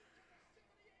world.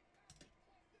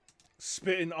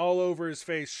 Spitting all over his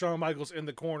face. Shawn Michaels in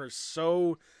the corner,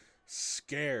 so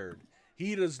scared.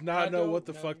 He does not know what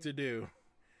the fuck to do.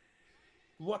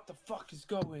 What the fuck is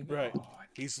going Right. on?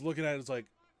 He's looking at it like,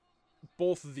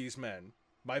 both of these men,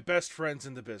 my best friends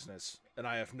in the business, and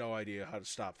I have no idea how to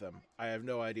stop them. I have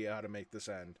no idea how to make this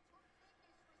end.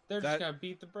 They're just gonna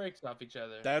beat the brakes off each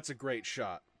other. That's a great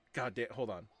shot. God damn, hold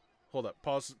on. Hold up.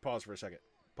 Pause for a second.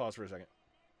 Pause for a second.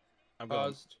 I'm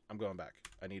going back.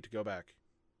 I need to go back.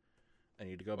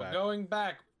 We're going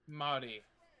back, Marty.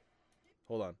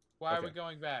 Hold on. Why are we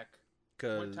going back?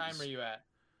 What time are you at?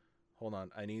 Hold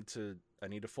on. I need to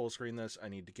full screen this. I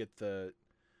need to get the...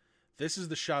 This is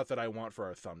the shot that I want for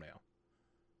our thumbnail.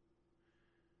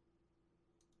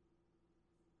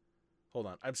 Hold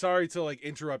on. I'm sorry to like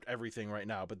interrupt everything right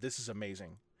now, but this is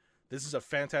amazing. This is a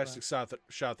fantastic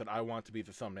shot that I want to be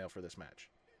the thumbnail for this match.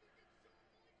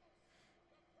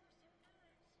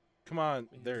 Come on.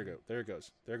 There you go. There it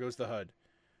goes. There goes the HUD.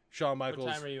 Shawn Michaels.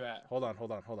 What time are you at? Hold on.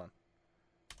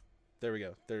 There we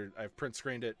go. There, I've print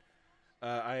screened it.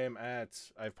 I've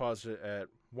paused it at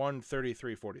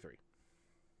 1:33:43.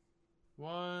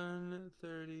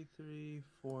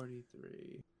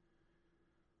 1:33:43.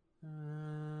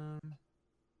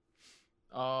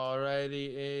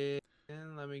 Alrighty,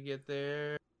 in. Let me get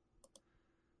there.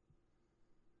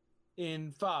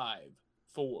 In 5,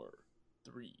 4,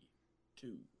 3,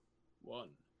 2, 1.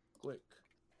 Click.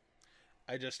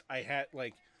 I had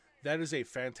like, that is a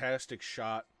fantastic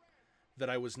shot that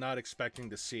I was not expecting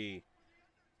to see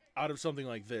out of something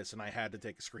like this, and I had to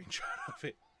take a screenshot of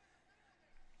it.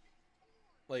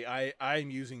 Like I'm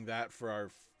using that for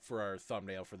our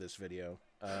thumbnail for this video.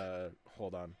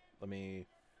 Hold on. I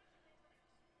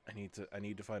need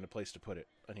to find a place to put it.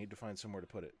 I need to find somewhere to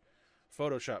put it.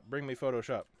 Photoshop, bring me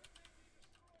Photoshop.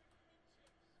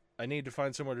 I need to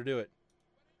find somewhere to do it.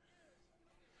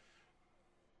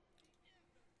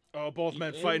 Oh, both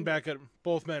men fighting back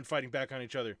on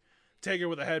each other. Taker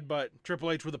with a headbutt,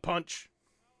 Triple H with a punch.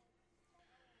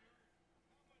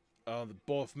 Oh,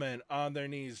 both men on their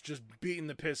knees, just beating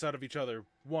the piss out of each other.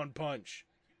 1 punch.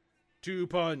 2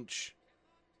 punch.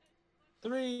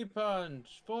 3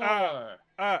 punch. 4.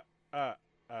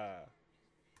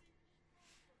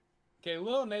 Okay,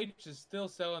 Lil Nate is still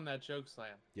selling that choke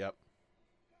slam. Yep.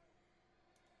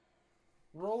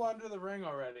 Roll under the ring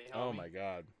already, homie. Oh my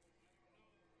god.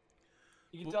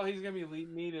 You can tell he's going to be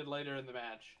needed later in the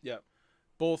match. Yep.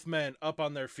 Both men up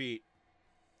on their feet.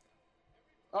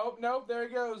 Oh, nope, there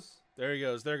he goes. There he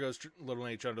goes. There goes Little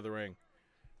H under the ring.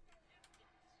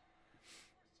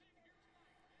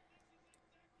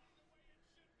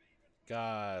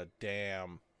 God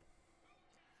damn.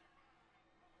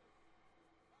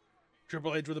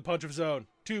 Triple H with a punch of his own.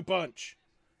 2 punch.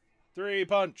 3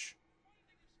 punch.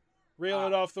 Reel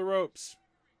it off the ropes.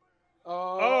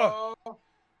 Oh.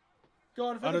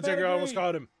 Going for Undertaker the pedigree. almost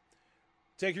caught him.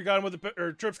 Taker got him with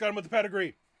the Trips got him with the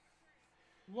pedigree.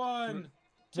 1,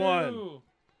 2. 1.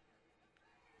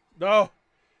 No.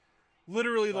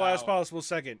 Literally the last possible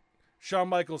second. Shawn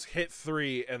Michaels hit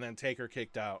 3 and then Taker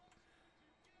kicked out.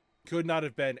 Could not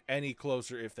have been any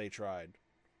closer if they tried.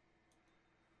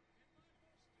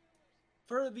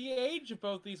 For the age of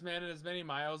both these men and as many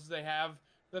miles as they have,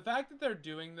 the fact that they're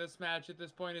doing this match at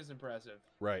this point is impressive.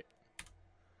 Right.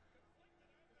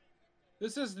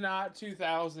 This is not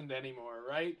 2000 anymore,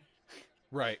 right?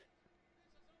 Right.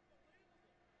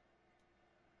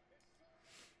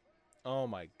 Oh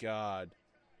my god.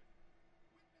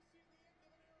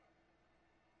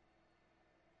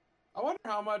 I wonder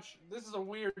how much, this is a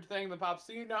weird thing that pops.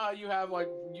 So you know how you have, like,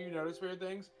 you notice weird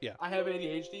things? Yeah. I have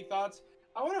ADHD thoughts.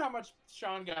 I wonder how much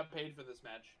Shawn got paid for this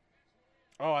match.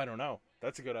 Oh, I don't know.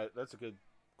 That's a good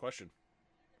question.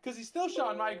 Because he's still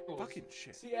Shawn Michaels. Fucking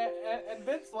shit. See, and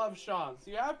Vince loves Shawn.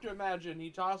 So you have to imagine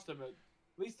he tossed him at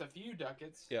least a few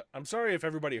ducats. Yeah, I'm sorry if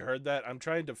everybody heard that. I'm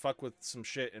trying to fuck with some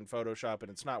shit in Photoshop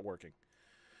and it's not working.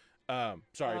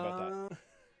 Sorry about that.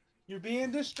 You're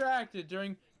being distracted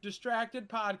during distracted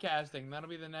podcasting. That'll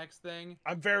be the next thing.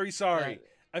 I'm very sorry.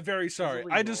 I'm very sorry.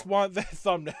 illegal. I just want that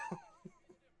thumbnail.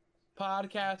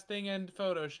 Podcasting and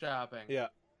photoshopping. Yeah.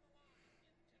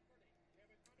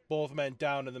 Both men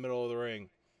down in the middle of the ring.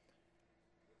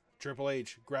 Triple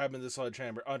H grabbing the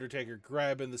sledgehammer. Undertaker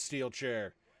grabbing the steel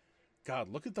chair.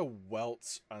 God, look at the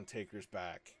welts on Taker's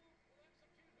back.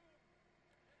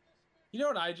 You know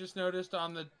what I just noticed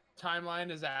on the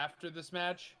timeline is after this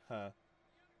match? Huh.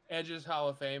 Edge's Hall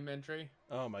of Fame entry.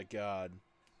 Oh my God.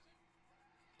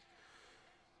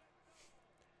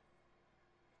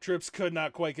 Trips could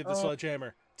not quite get the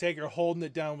sledgehammer. Taker holding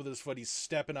it down with his foot. He's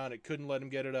stepping on it. Couldn't let him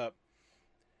get it up.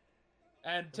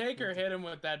 And Taker hit him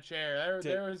with that chair.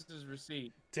 There was his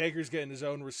receipt. Taker's getting his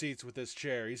own receipts with this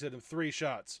chair. He's hitting 3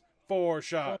 shots. 4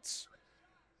 shots.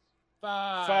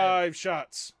 5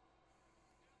 shots.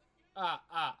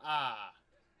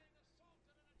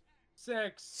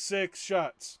 6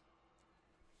 shots.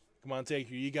 Come on,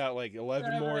 Taker. You got like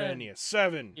 11 more in you.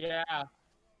 7. Yeah.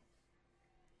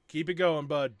 Keep it going,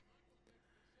 bud.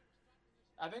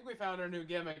 I think we found our new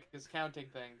gimmick is counting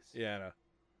things. Yeah, I know.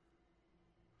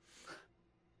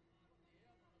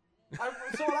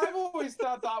 So what I've always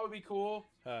thought would be cool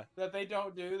that they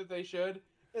don't do, that they should,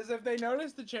 is if they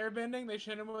notice the chair bending, they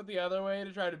should hit him with the other way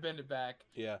to try to bend it back.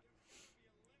 Yeah.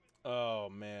 Oh,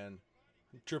 man.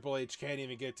 Triple H can't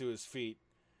even get to his feet.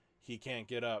 He can't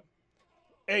get up.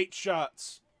 8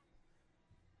 shots.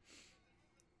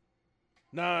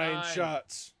 9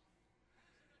 shots.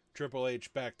 Triple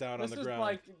H back down on the ground.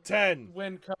 Like 10.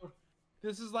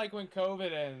 This is like when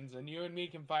COVID ends and you and me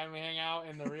can finally hang out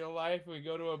in the real life. We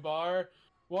go to a bar.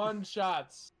 1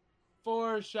 shots.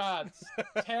 4 shots.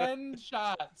 10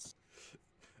 shots.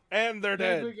 And they're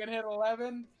dead. We can hit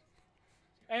 11.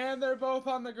 And they're both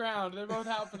on the ground. They're both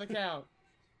out for the count.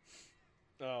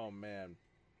 Oh, man.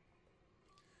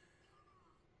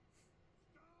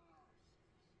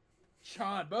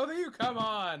 Sean, both of you, come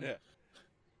on. Yeah.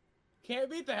 Can't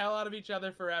beat the hell out of each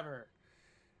other forever.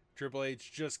 Triple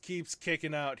H just keeps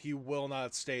kicking out. He will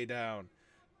not stay down.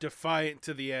 Defiant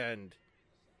to the end.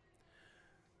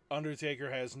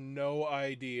 Undertaker has no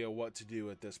idea what to do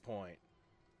at this point.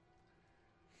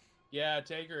 Yeah,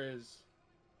 Taker is...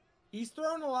 He's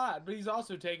thrown a lot, but he's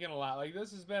also taken a lot. Like,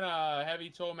 this has been a heavy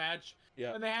toll match.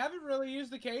 Yeah. And they haven't really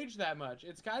used the cage that much.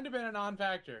 It's kind of been a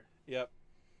non-factor. Yep.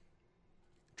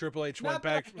 Triple H Not went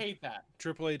that back. I hate that.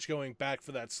 Triple H going back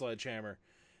for that sledgehammer.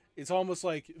 It's almost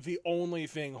like the only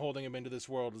thing holding him into this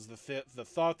world is the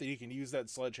thought that he can use that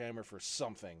sledgehammer for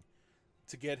something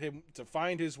to get him to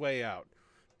find his way out.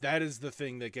 That is the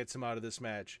thing that gets him out of this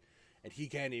match, and he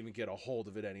can't even get a hold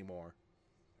of it anymore.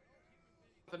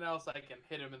 Nothing else I can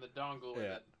hit him in the dongle with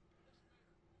it.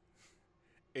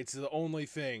 It's the only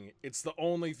thing. It's the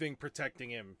only thing protecting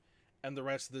him and the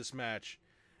rest of this match,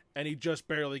 and he just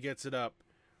barely gets it up.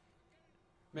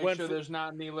 Make sure there's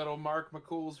not any little Mark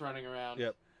McCool's running around.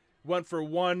 Yep. Went for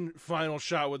one final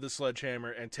shot with the sledgehammer,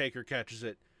 and Taker catches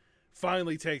it.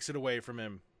 Finally takes it away from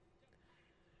him.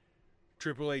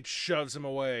 Triple H shoves him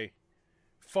away.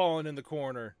 Falling in the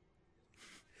corner.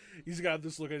 He's got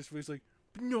this look on his face like,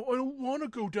 no, I don't want to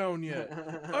go down yet.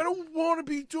 I don't want to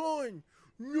be done.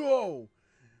 No.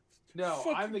 No,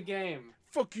 I'm the game.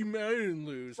 Fuck you, man. I didn't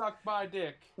lose. Suck my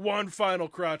dick. One final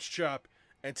crotch chop,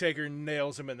 and Taker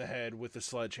nails him in the head with the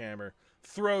sledgehammer.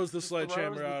 Throws the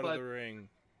sledgehammer out of the ring.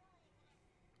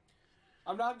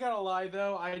 I'm not gonna lie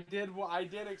though, I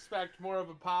did expect more of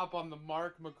a pop on the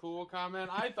Mark McCool comment.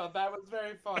 I thought that was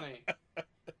very funny.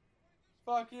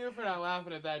 Fuck you for not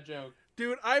laughing at that joke.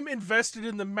 Dude, I'm invested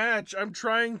in the match. I'm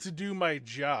trying to do my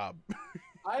job.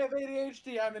 I have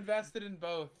ADHD. I'm invested in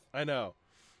both. I know.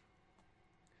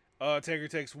 Taker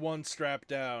takes one strap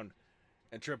down,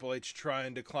 and Triple H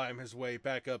trying to climb his way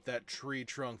back up that tree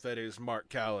trunk that is Mark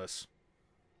Callis.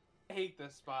 I hate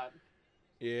this spot.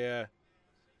 Yeah.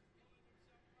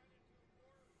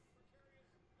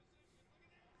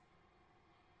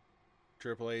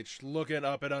 Triple H looking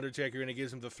up at Undertaker, and he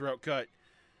gives him the throat cut.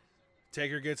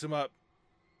 Taker gets him up.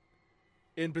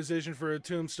 In position for a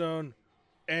tombstone,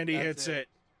 and he hits it.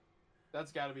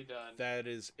 That's got to be done. That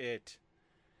is it.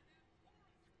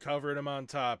 Covered him on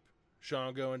top.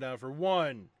 Sean going down for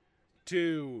 1,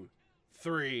 2,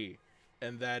 3,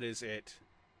 and that is it.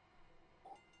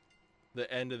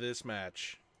 The end of this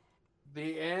match.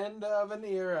 The end of an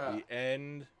era. The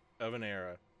end of an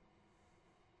era.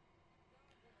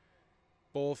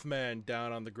 Both men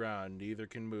down on the ground. Neither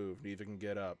can move. Neither can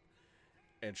get up.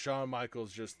 And Shawn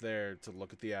Michaels just there to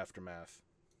look at the aftermath.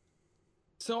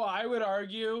 So I would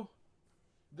argue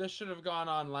this should have gone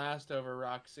on last over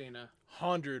Rock Cena.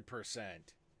 100%.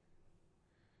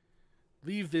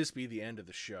 Leave this be the end of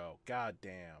the show. God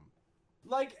damn.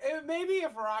 Like, maybe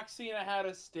if Rock Cena had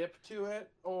a stip to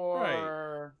it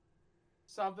or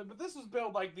something. But this was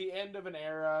billed like the end of an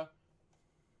era.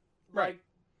 Right. Like,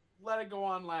 let it go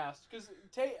on last. Because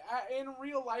in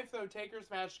real life, though,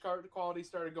 Taker's match quality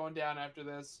started going down after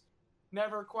this.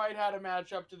 never quite had a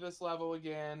match up to this level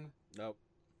again. Nope.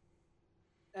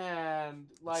 And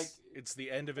like it's the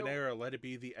end of an era. Let it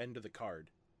be the end of the card.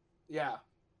 Yeah.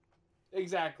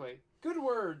 Exactly. Good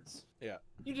words. Yeah.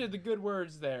 You did the good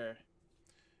words there.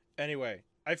 Anyway,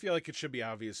 I feel like it should be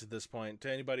obvious at this point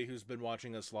to anybody who's been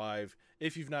watching us live.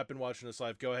 If you've not been watching us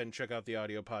live, go ahead and check out the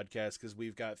audio podcast because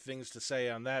we've got things to say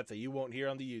on that you won't hear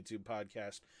on the YouTube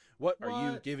podcast. What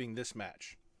are you giving this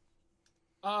match?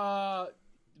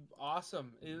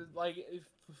 Awesome.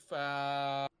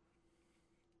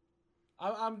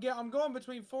 I'm going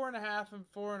between 4.5 and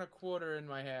 4.25 in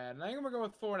my head. And I think I'm gonna go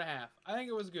with 4.5. I think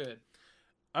it was good.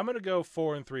 I'm gonna go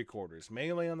 4 3/4,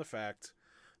 mainly on the fact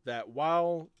that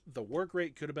while the work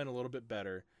rate could have been a little bit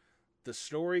better, the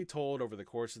story told over the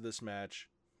course of this match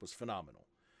was phenomenal.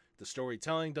 The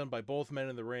storytelling done by both men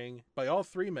in the ring, by all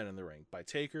three men in the ring, by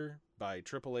Taker, by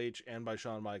Triple H, and by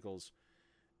Shawn Michaels,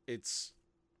 it's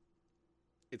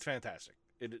fantastic.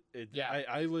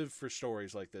 I live for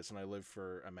stories like this, and I live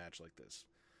for a match like this.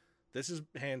 This is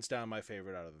hands down my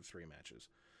favorite out of the three matches.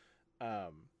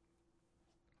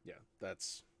 Yeah,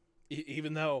 that's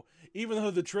even though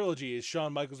the trilogy is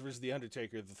Shawn Michaels versus The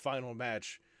Undertaker, the final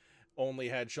match only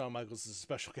had Shawn Michaels as a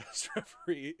special guest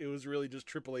referee. It was really just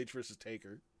Triple H versus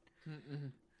Taker.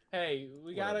 Hey,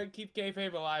 we gotta keep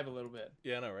kayfabe alive a little bit.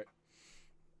 Yeah, I know, right?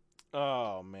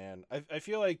 Oh man, I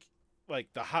feel like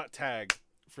the hot tag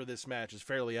for this match is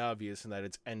fairly obvious in that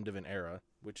it's end of an era,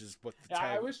 which is what the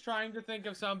tag... I was trying to think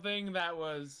of something that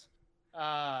was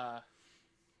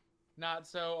not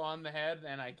so on the head,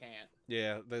 and I can't.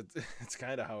 Yeah, it's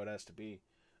kind of how it has to be.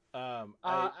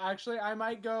 Actually, I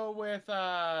might go with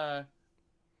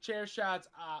chair shots.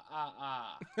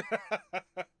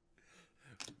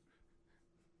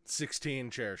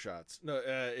 16 chair shots. No,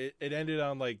 it ended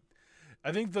on like,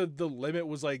 I think the limit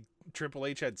was like Triple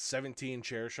H had 17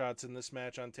 chair shots in this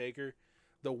match on Taker.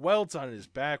 The welts on his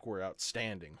back were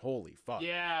outstanding. Holy fuck.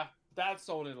 Yeah, that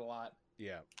sold it a lot.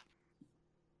 Yeah.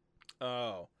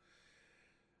 Oh.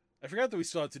 I forgot that we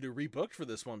still have to do rebooked for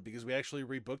this one because we actually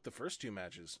rebooked the first two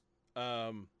matches. Who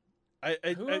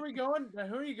are you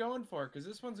going for? Because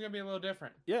this one's gonna be a little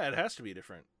different. Yeah, it has to be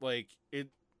different. Like it,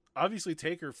 obviously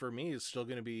Taker for me is still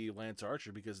gonna be Lance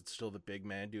Archer because it's still the big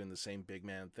man doing the same big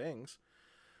man things.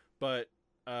 But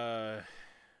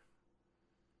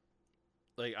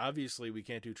like obviously we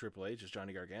can't do Triple H as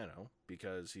Johnny Gargano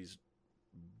because he's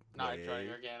not Johnny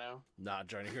Gargano. Not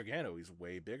Johnny Gargano. He's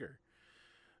way bigger.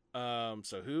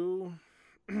 So who?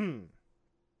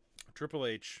 Triple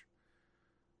H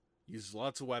uses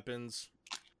lots of weapons,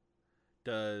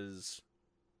 does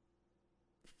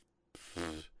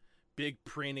big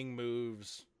preening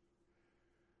moves,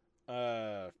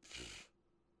 crotch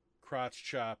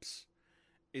chops,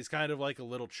 is kind of like a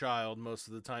little child most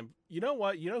of the time. You know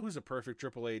what? You know who's a perfect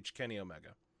Triple H? Kenny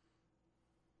Omega.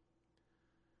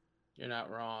 You're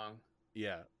not wrong.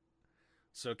 Yeah.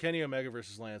 So Kenny Omega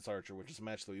versus Lance Archer, which is a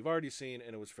match that we've already seen,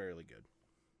 and it was fairly good.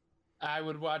 I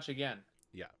would watch again.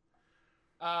 Yeah.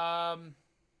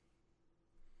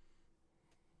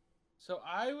 So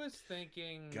I was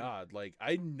thinking... God, like,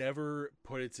 I never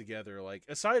put it together. Like,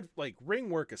 aside, like, ring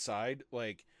work aside,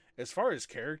 like, as far as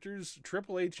characters,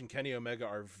 Triple H and Kenny Omega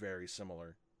are very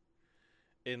similar.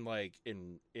 In, like,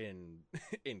 in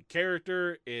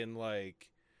character, in, like,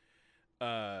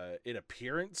 in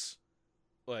appearance.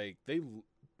 Like, they,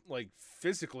 like,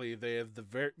 physically, they have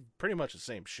pretty much the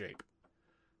same shape.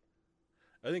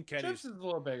 I think Kenny's... Trips is a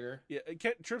little bigger. Yeah,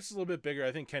 Trips is a little bit bigger.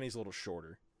 I think Kenny's a little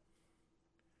shorter.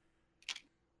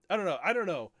 I don't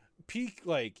know. Peak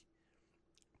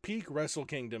Wrestle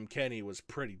Kingdom Kenny was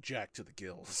pretty jacked to the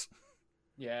gills.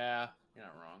 Yeah, you're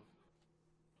not wrong.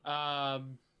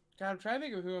 God, I'm trying to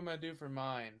think of who I'm going to do for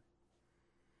mine.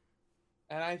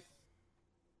 And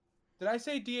did I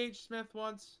say D.H. Smith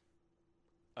once?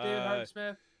 David Hart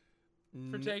Smith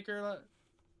for Taker?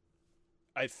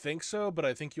 I think so, but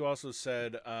I think you also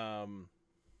said Brian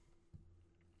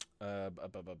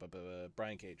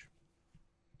Cage.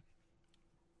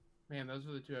 Man, those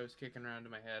were the two I was kicking around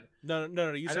in my head.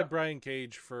 No. You said Brian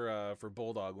Cage for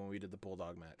Bulldog when we did the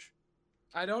Bulldog match.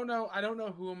 I don't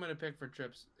know who I'm gonna pick for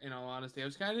Trips. In all honesty, I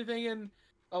was kind of thinking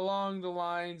along the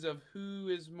lines of who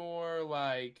is more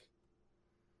like,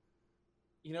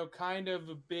 you know, kind of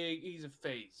a big. He's a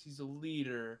face. He's a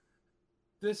leader.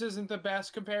 This isn't the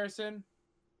best comparison,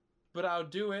 but I'll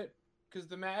do it because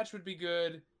the match would be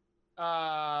good.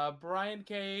 Brian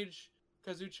Cage,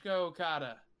 Kazuchika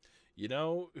Okada. You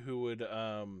know who would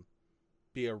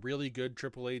be a really good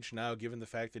Triple H now, given the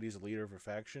fact that he's a leader of a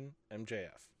faction?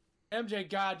 MJF. MJ,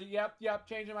 God,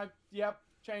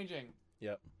 changing.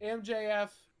 Yep. MJF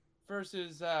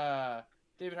versus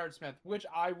David Hart Smith, which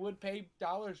I would pay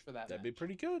dollars for that. That'd be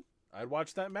pretty good. I'd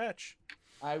watch that match.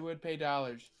 I would pay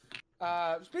dollars.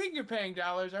 Speaking of paying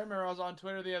dollars, I remember I was on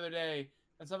Twitter the other day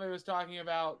and somebody was talking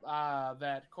about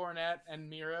that Cornette and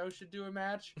Miro should do a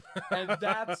match, and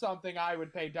that's something I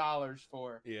would pay dollars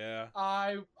for. Yeah.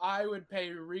 I would pay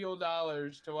real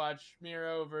dollars to watch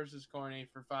Miro versus Corny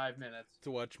for 5 minutes. To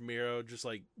watch Miro just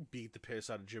like beat the piss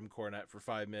out of Jim Cornette for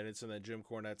 5 minutes, and then Jim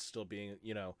Cornette's still being,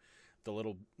 you know, the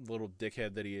little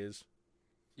dickhead that he is.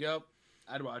 Yep,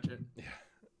 I'd watch it.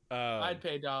 Yeah. I'd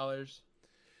pay dollars.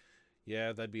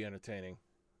 Yeah, that'd be entertaining.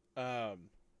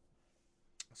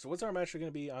 So what's our match going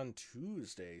to be on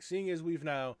Tuesday? Seeing as we've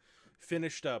now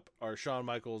finished up our Shawn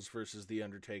Michaels versus The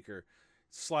Undertaker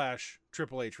 /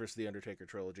 Triple H versus The Undertaker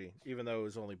trilogy, even though it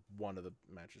was only one of the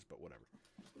matches, but whatever.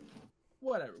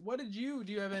 Whatever. What did you?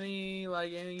 Do you have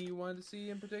anything you wanted to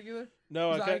see in particular?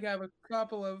 No, I have a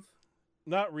couple of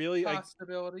not really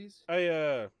possibilities.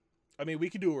 I mean, we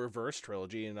could do a reverse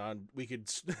trilogy, and we could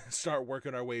start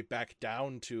working our way back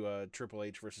down to Triple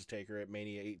H versus Taker at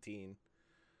Mania 18.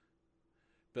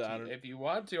 But I don't. If you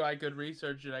want to, I could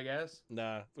research it, I guess.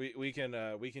 Nah, we can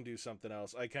do something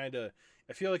else. I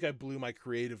feel like I blew my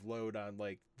creative load on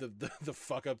like the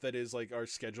fuck up that is like our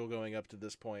schedule going up to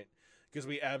this point, because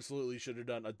we absolutely should have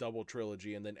done a double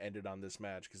trilogy and then ended on this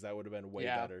match, because that would have been way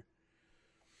better.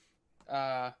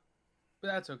 But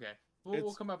that's okay.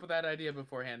 We'll come up with that idea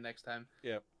beforehand next time.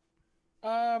 Yep.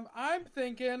 I'm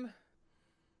thinking.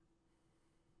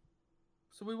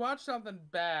 So we watched something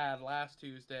bad last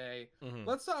Tuesday. Mm-hmm.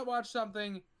 Let's not watch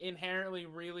something inherently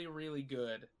really, really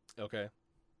good. Okay.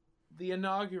 The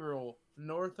inaugural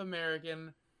North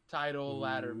American title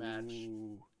ladder match.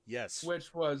 Yes.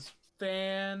 Which was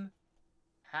fantastic.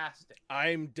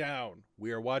 I'm down.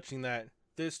 We are watching that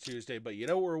this Tuesday, but you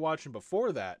know what we're watching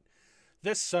before that?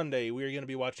 This Sunday, we are going to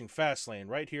be watching Fastlane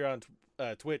right here on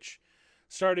Twitch,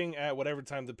 starting at whatever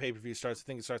time the pay-per-view starts. I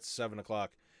think it starts at 7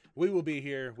 o'clock. We will be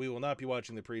here. We will not be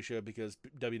watching the pre-show because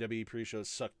WWE pre-shows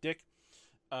suck dick.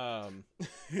 Way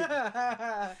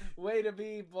to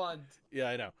be blunt. Yeah,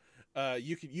 I know.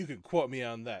 You can quote me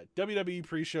on that. WWE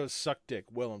pre-shows suck dick.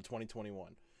 Willem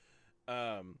 2021.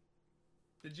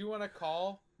 Did you want to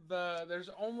call there's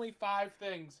only 5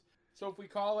 things. So if we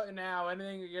call it now,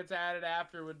 anything that gets added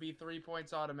after would be 3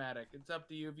 points automatic. It's up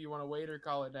to you if you want to wait or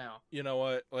call it now. You know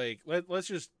what? Like, let's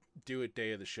just do it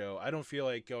day of the show. I don't feel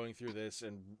like going through this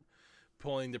and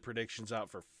pulling the predictions out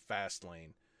for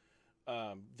Fastlane.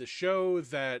 The show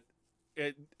that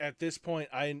at this point,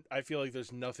 I feel like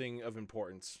there's nothing of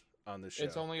importance on this show.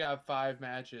 It's only got 5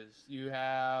 matches. You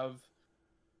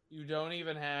don't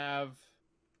even have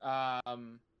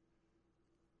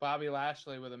Bobby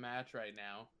Lashley with a match right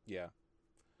now. Yeah.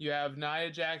 You have Nia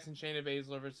Jax, Shayna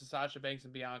Baszler versus Sasha Banks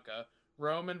and Bianca.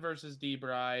 Roman versus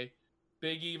D-Bry.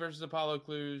 Big E versus Apollo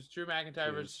Crews. Drew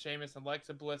McIntyre versus Sheamus, and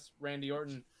Alexa Bliss, Randy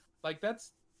Orton. Like,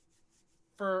 that's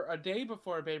for a day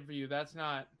before a pay-per-view. That's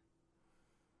not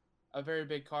a very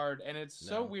big card, and it's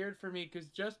so weird for me because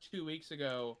just 2 weeks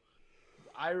ago,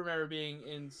 I remember being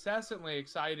incessantly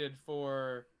excited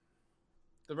for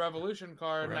the Revolution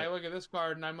card, and I look at this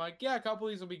card, and I'm like, yeah, a couple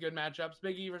of these will be good matchups.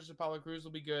 Big E versus Apollo Crews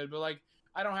will be good, but like,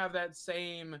 I don't have that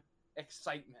same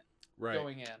excitement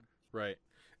going in. Right.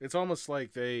 It's almost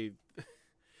like they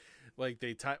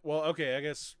well, okay, I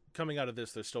guess coming out of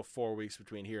this, there's still 4 weeks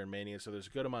between here and Mania, so there's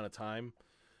a good amount of time.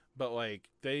 But like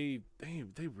they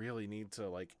really need to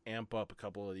like amp up a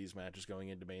couple of these matches going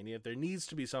into Mania. There needs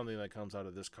to be something that comes out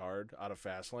of this card, out of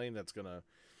Fastlane, that's gonna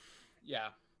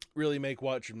really make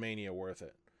watching Mania worth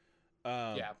it.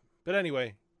 But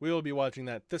anyway, we will be watching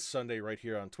that this Sunday right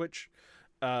here on Twitch.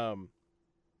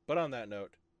 But on that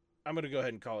note, I'm gonna go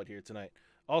ahead and call it here tonight.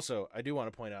 Also, I do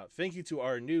want to point out, thank you to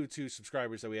our new 2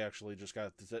 subscribers that we actually just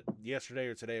got yesterday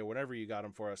or today or whenever you got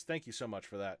them for us. Thank you so much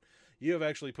for that. You have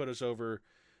actually put us over.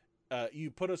 You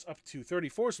put us up to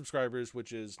 34 subscribers,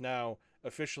 which is now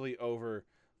officially over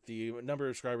the number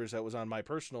of subscribers that was on my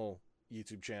personal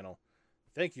YouTube channel.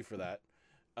 Thank you for that.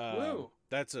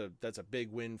 That's a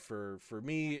big win for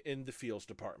me in the feels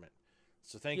department.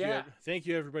 So thank you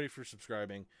everybody for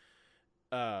subscribing.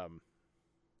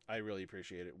 I really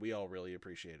appreciate it. We all really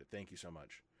appreciate it. Thank you so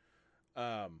much.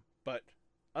 But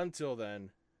until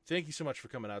then, thank you so much for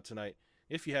coming out tonight.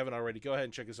 If you haven't already, go ahead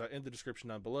and check us out in the description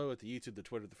down below at the YouTube, the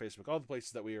Twitter, the Facebook, all the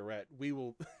places that we are at. We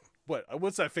will...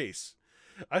 What's that face?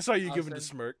 I saw you giving the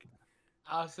smirk.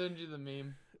 I'll send you the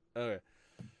meme. Okay.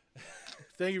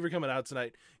 Thank you for coming out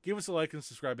tonight. Give us a like and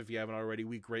subscribe if you haven't already.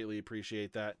 We greatly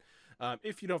appreciate that.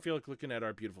 If you don't feel like looking at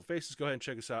our beautiful faces, go ahead and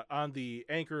check us out on the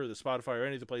Anchor or the Spotify or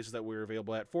any of the places that we're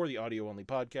available at for the audio-only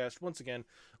podcast. Once again,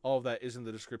 all of that is in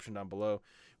the description down below.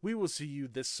 we will see you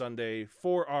this Sunday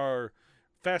for our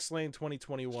Fastlane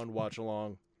 2021 watch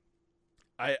along.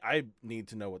 I need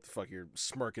to know what the fuck you're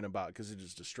smirking about because it's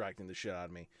just distracting the shit out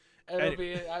of me.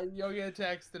 You'll get a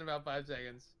text in about 5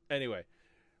 seconds. Anyway,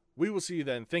 we will see you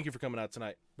then. Thank you for coming out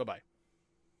tonight. Bye-bye.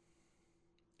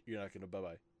 You're not going to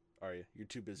bye-bye, are you? You're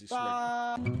too busy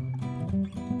smirking. Bye.